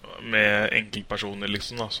med enkeltpersoner,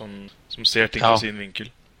 liksom, da, som ser ting fra sin vinkel.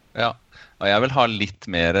 Ja. Og jeg vil ha litt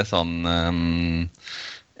mer sånn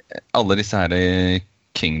alle disse her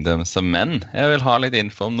Kingdoms of Men. Jeg vil ha litt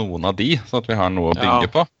info om noen av de, sånn at vi har noe å bygge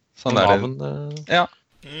på. Sånn ja.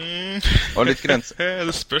 Og litt grenser.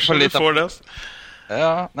 Det spørs om du får det.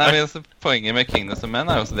 Ja, poenget med Kingdoms of Men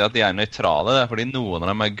jo også det at de nøytrale. Det fordi noen av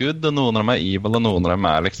dem good, og noen av dem evil, og noen av dem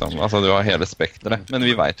liksom... Altså, du har hele spektret. Men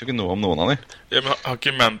vi vet jo ikke noe om noen av dem. Ja, men har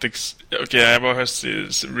ikke Mantic... Ok, jeg bare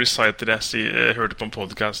reciter det. Jeg hørte på en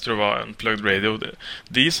podcast, tror det var Unplugged Radio.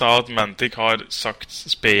 De sa at Mantic har sagt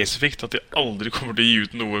spesifikt at de aldri kommer til å gi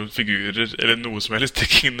ut noen figurer, eller noe som helst til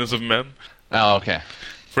Kingdoms of Men. Ja, ok.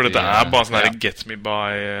 For dette bare sånn her Get Me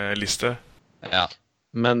By-liste. Ja.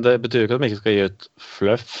 Men det betyr ikke at de ikke skal gi ut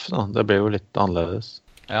fluff, da. Det blir jo litt annerledes.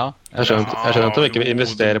 Ja. Jeg skjønner at de ikke vil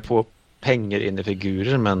investere på penger inn i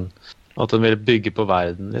figurer, men at de vil bygge på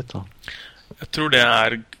verden litt, da. Jeg tror det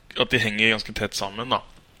at de henger ganske tett sammen, da.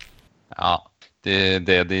 Ja,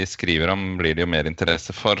 det de skriver om blir det jo mer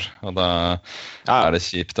interesse for, og da det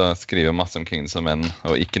kjipt å skrive masse om Kingdoms of Men,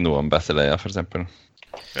 og ikke noe om Basileia, for eksempel.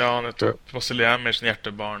 Ja, nettopp. Basileia mer sånn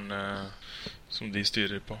hjertebarn som de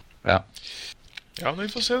styrer på. Ja. Ja, men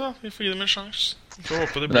vi får se da. Vi får gi dem en sjans.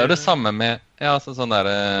 Det jo det samme med sånn der,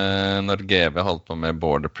 når GV holdt på med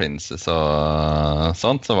Border Princess og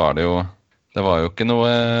sånt, så var det jo ikke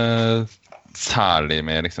noe særlig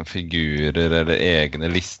med liksom figurer eller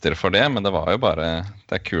egne lister for det, men det var jo bare,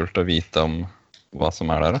 det kult å vite om hva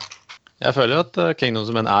som der da. Jeg føler at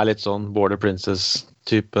Kingdoms of Men litt sånn Border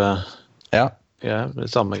Princess-type. Ja,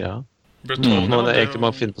 det samme greia. Noe det egentlig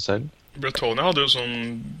må finne på selv. Bretonia hadde jo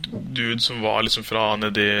sånn dude som var liksom fra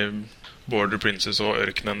nede i Border Princess og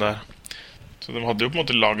ørkenen der. Så de hadde jo på en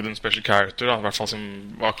måte laget en special character, da, i hvert fall som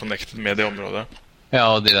var connected med det området. Ja,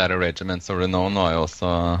 og de der Regiments of Renown var jo også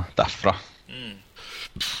derfra.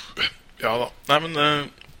 Ja da. Nei, men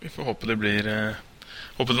vi får håpe det blir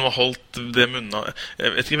håper de har holdt det munnet.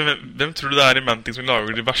 Jeg vet ikke, hvem tror du det er i Mantic som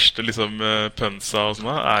lager de verste liksom, punsa og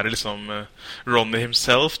sånn? Er det liksom Ronny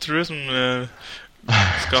himself, tror du, som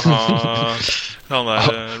skal ha han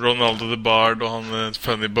der Ronaldo the Bard og han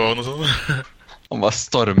Funny Bone og sånn? Han bare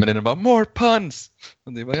stormer inn og bare, more puns!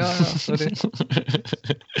 Og de bare, ja, sorry.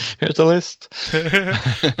 Here's a list.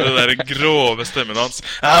 Det der grove stemmen hans.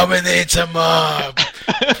 Oh, we need some more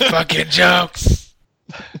fucking jokes!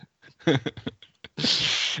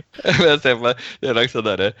 Jeg ser på meg, det er lagt sånn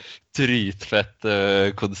der dritfett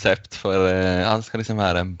konsept for, han skal liksom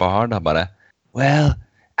være en bar da, bare, well,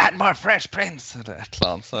 add more Fresh Prince, eller et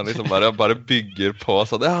eller annet, så han liksom bare bygger på,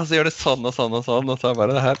 sånn, ja, så gjør det sånn og sånn og sånn, og så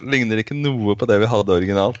bare, det her ligner ikke noe på det vi hadde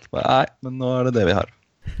originalt, bare, nei, men nå er det vi har.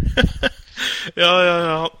 Ja,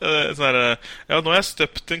 sånn her, ja, nå har jeg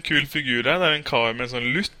støpt en kul figur her, det er en kar med en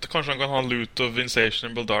sånn lut, kanskje han kan ha lut of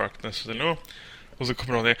Insatiable Darkness eller noe. Og så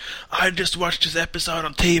kommer han og sier, I just watched this episode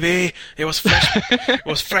on TV. It was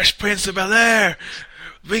Fresh Prince of Bel-Air.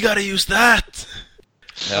 We gotta use that.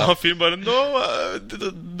 Ja. Og han fyren bare, no,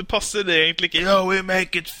 det passer det egentlig ikke. No, we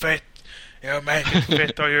make it fit. You make it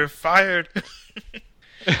fit or you're fired.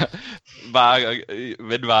 Hver gang,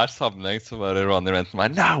 ved hver sammenheng så bare Ronny Renton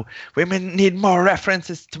meg, no, we need more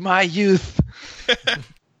references to my youth.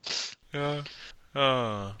 Ja,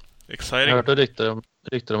 Jeg exciting. har hørt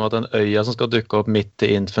rykter om at den øya som skal dukke opp midt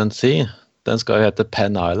i Infant Sea, den skal jo hete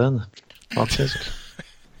Penn Island, faktisk.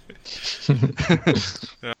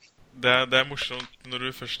 Ja, det er morsomt når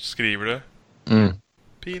du først skriver det.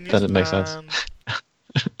 Penis That makes sense.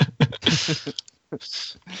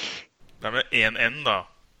 Det er med en N da.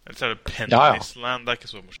 Eller så er det Penis Land, det er ikke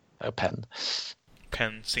så morsomt. Det er jo Penn.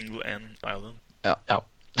 Penn, single N, Island. Ja.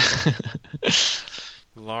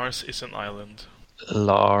 Lars is an island.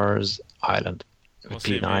 Lars Island. Hva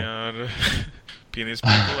sier vi er Penis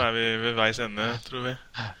People? Er vi ved veis ende, tror vi?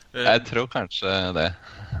 Jeg tror kanskje det.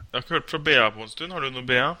 Jeg har ikke hørt fra BA på en stund. Har du noe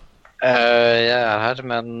BA? Jeg er her,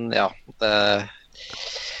 men ja, det...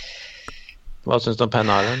 Hva synes du om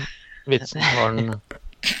Penn Island? Vitsen var den...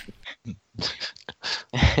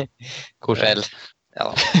 Vel, ja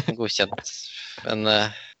da, godkjent. Men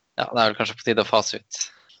ja, det er vel kanskje på tide å fase ut.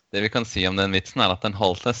 Det vi kan si om den vitsen er at den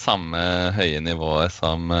holdt det samme høye nivået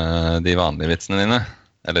som de vanlige vitsene dine.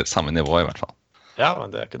 Eller samme nivå i hvert fall. Ja,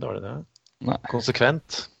 men det er ikke dårlig det. Nei.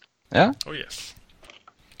 Konsekvent. Ja. Oh yes.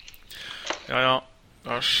 Ja,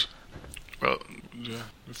 Lars. Well, du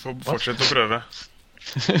får fortsette å prøve.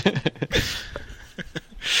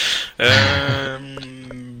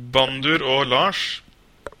 Bandur og Lars.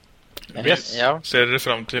 Yes. Ja. Ser dere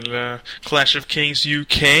frem til Clash of Kings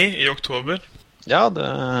UK i oktober? Ja, det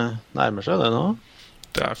nærmer seg det nå.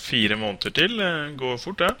 Det er 4 måneder til. Går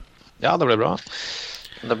fort, det. Ja, det blir bra.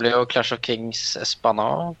 Det blir jo Clash of Kings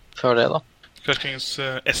Espana før det, da. Clash of Kings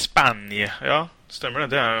Espagne, ja, stemmer det.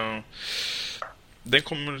 Det er jo... Den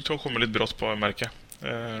kommer til å komme litt brått på, merker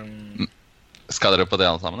jeg. Skal dere på det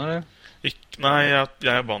alle sammen, eller? Nei, jeg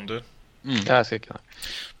er Bandur. Jeg skal ikke det.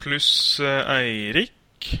 Pluss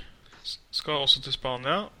Eirik skal også til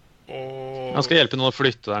Spania. Og... Han skal hjelpe noen å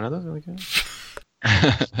flytte der nede, skal det ikke?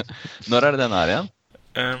 Når er det den her igjen?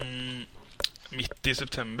 Midt i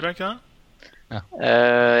september, er ikke det? Ja.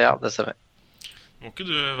 Ja, det stemmer. Må ikke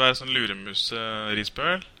du være sånn luremus,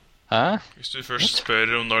 Risbøl? Hæ? Hvis du først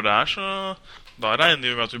spør om når det er, så da regner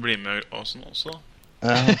vi med at du blir med oss også.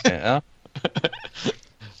 Ja, ok, ja.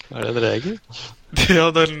 Er det en regel? Ja,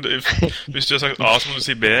 hvis du har sagt A, så må du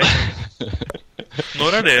si B. Når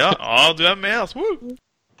er det, ja? A, du er med, altså. Woo!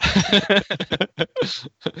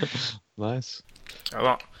 Nice. Ja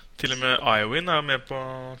da, til og med Iowin er med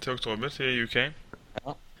til oktober, til UK.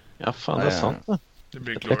 Ja, faen, det er sant det. Det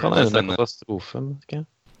blir Det kan glorious. ende med katastrofe, men ikke?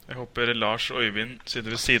 Jeg håper Lars og Øyvind sitter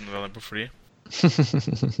ved siden av hverandre på fly.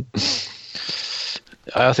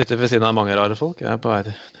 Ja, jeg sitter ved siden av mange rare folk. Jeg er på vei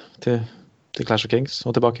til Clash of Kings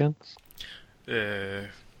og tilbake igjen.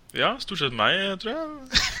 Ja, stort sett meg, tror jeg.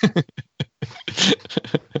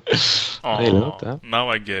 Det er ille nok, det.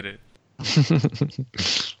 Now I get it.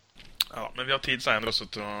 Ja, men vi har tid senere også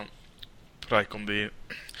til å preike om de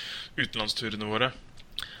utenlandsturene våre.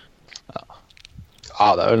 Ja,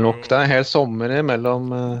 det er vel nok. Det er en hel sommer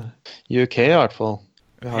mellom UK i hvert fall.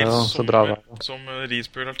 Vi har jo så bra vær. Som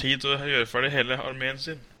Risbøl har tid til å gjøre ferdig hele armeen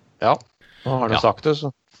sin. Ja, nå har du sagt det,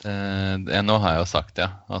 så. Nå har jeg jo sagt det,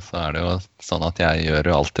 ja. Og så er det jo sånn at jeg gjør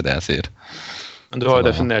jo alltid det jeg sier. Men du har jo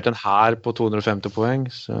definert en hær på 250 poeng,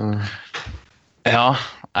 så... Ja,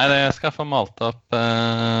 Nei, jeg skal få malt opp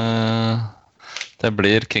det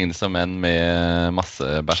blir Kingdoms of Men med masse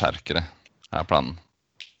berserkere, er planen.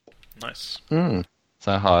 Nice. Så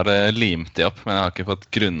jeg har limt de opp, men jeg har ikke fått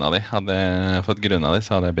grunna de. Hadde jeg fått grunna de,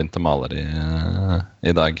 så hadde jeg begynt å male de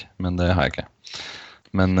i dag, men det har jeg ikke.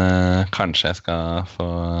 Men kanskje jeg skal få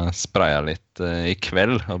spraya litt i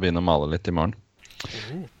kveld og begynne å male litt i morgen.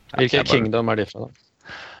 Hvilken kingdom er de fra da?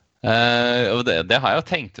 Og det har jeg jo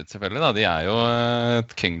tenkt ut selvfølgelig da. De er jo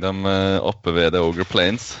et kingdom oppe ved The Ogre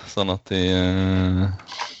Plains, sånn at de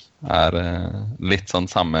er litt sånn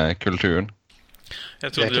samme kulturen.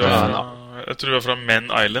 Jeg tror du var fra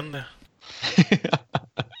Men Island, ja.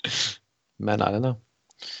 Men Island, ja.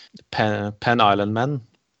 Penn Island Men.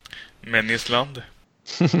 Men Island.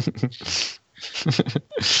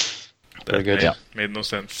 Very good. Ja. Made no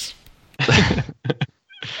sense.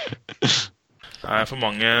 Nei, for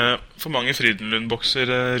mange Frydenlund-bokser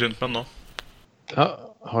rundt meg nå. Ja,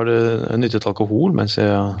 har du nyttet alkohol mens jeg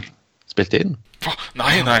har spilt inn? Nei.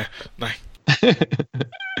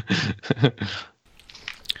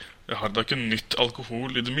 Jeg har da ikke nytt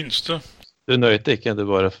alkohol i det minste. Du nøyte ikke, du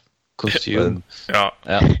bare consume. Ja.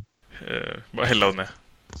 Bare helle det ned.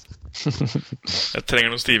 Jeg trenger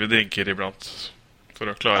noen stive drinker iblant for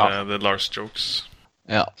å klare the Lars jokes.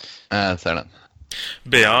 Ja, jeg ser den.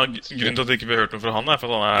 Bea, grunnen til at ikke vi har hørt noe fra han er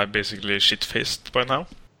for at han er basically shit-faced by now.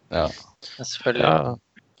 Ja. Selvfølgelig. Ja,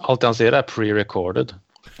 alt han sier er pre-recorded.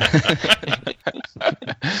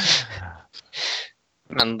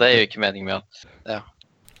 Men det er jo ikke meningen med at... Ja.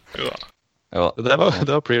 Jo da. Ja. Det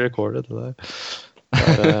var pre-recorded.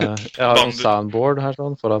 Jeg har en soundboard her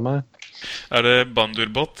sånn foran meg. Er det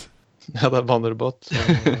Bandurbot? Ja, det er Bandurbot.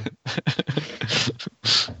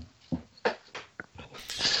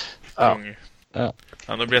 Ja. Ja.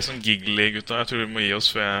 Ja, nå blir jeg sånn giggly, gutta. Jeg tror vi må gi oss,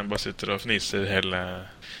 for jeg bare sitter og fniser hele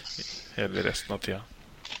resten av tida.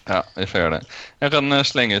 Ja, vi får gjøre det. Jeg kan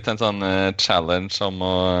slenge ut en sånn challenge om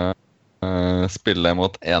å spille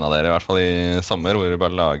mot en av dere, i hvert fall i sommer, hvor vi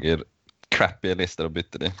bare lager crappy lister og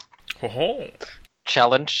bytter de. Hoho!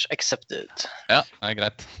 Challenge accepted. Ja, det er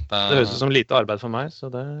greit. Det høres ut som lite arbeid for meg, så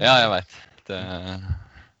det... Ja, jeg vet.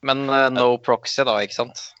 Men no proxy da, ikke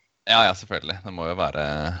sant? Ja, selvfølgelig. Det må jo være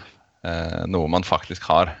noe man faktisk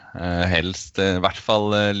har. Helst, i hvert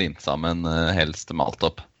fall limt sammen, helst malt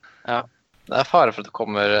opp. Ja, det er fare for at det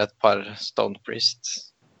kommer et par Stone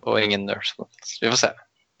Priest og ingen Nurse. Vi får se.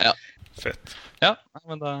 Ja. Fett. Ja,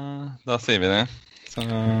 men da sier vi det. Så...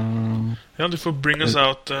 Ja, du får bring us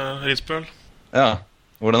out, Ritzbøl. Ja,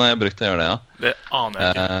 hvordan har jeg brukt å gjøre det, ja? Det aner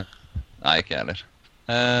jeg ikke. Nei, ikke jeg heller.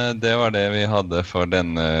 Det var det vi hadde for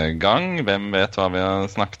denne gang. Hvem vet hva vi har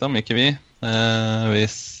snakket om? Ikke vi. Vi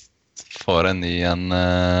får en ny en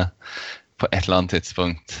på et eller annet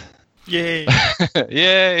tidspunkt. Yay!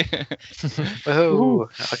 Yay!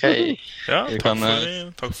 Ok. Ja,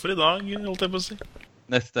 takk for i dag, holdt jeg på å si.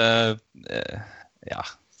 Neste,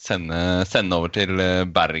 sende over til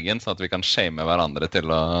Bergen, så at vi kan shame hverandre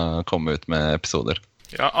til å komme ut med episoder.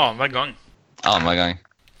 Ja, annenhver gang. Annenhver gang.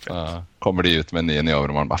 Så kommer de ut med en ny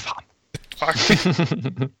overmorgen, bare faen.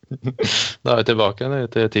 Da er vi tilbake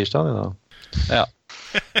til tirsdag i dag. Ja.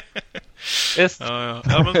 Yes.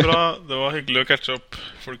 Ja, men bra. Det var hyggelig å catche opp,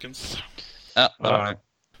 folkens. Ja, det var det.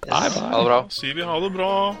 Yes. Ha det bra. Sier vi ha det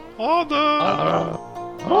bra. Ha det!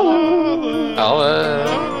 Ha det! Ha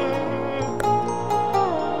det!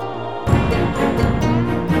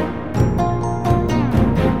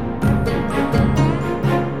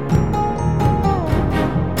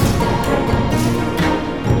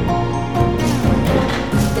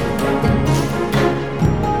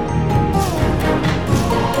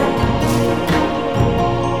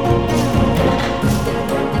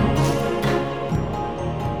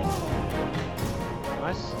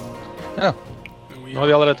 Ja. Nå har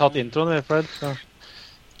vi allerede tatt introen, Fred. Så.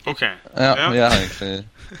 Ok. Ja, vi er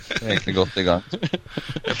egentlig godt i gang.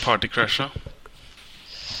 Partycrasha.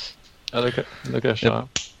 Ja, det krasja.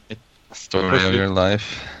 Story of your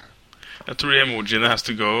life. Jeg tror de emojiene has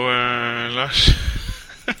to go, Lars.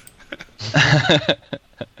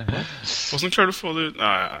 Hvordan klarer du å få det ut?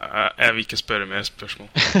 Nei, jeg vil ikke spørre mer spørsmål.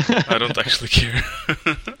 I don't actually care.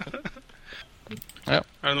 Ja.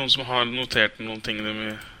 Er det noen som har notert noen ting de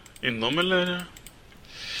vil innom, eller?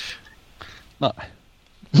 Nei.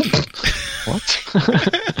 What?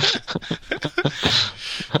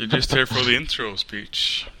 You're just here for the intro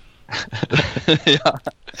speech. Ja,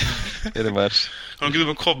 pretty much. Kan ikke du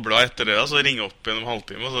bare koble av etter det, da, så ringe opp igjen om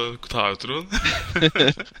halvtime, og så ta utroen?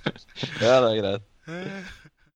 Ja, det er greit.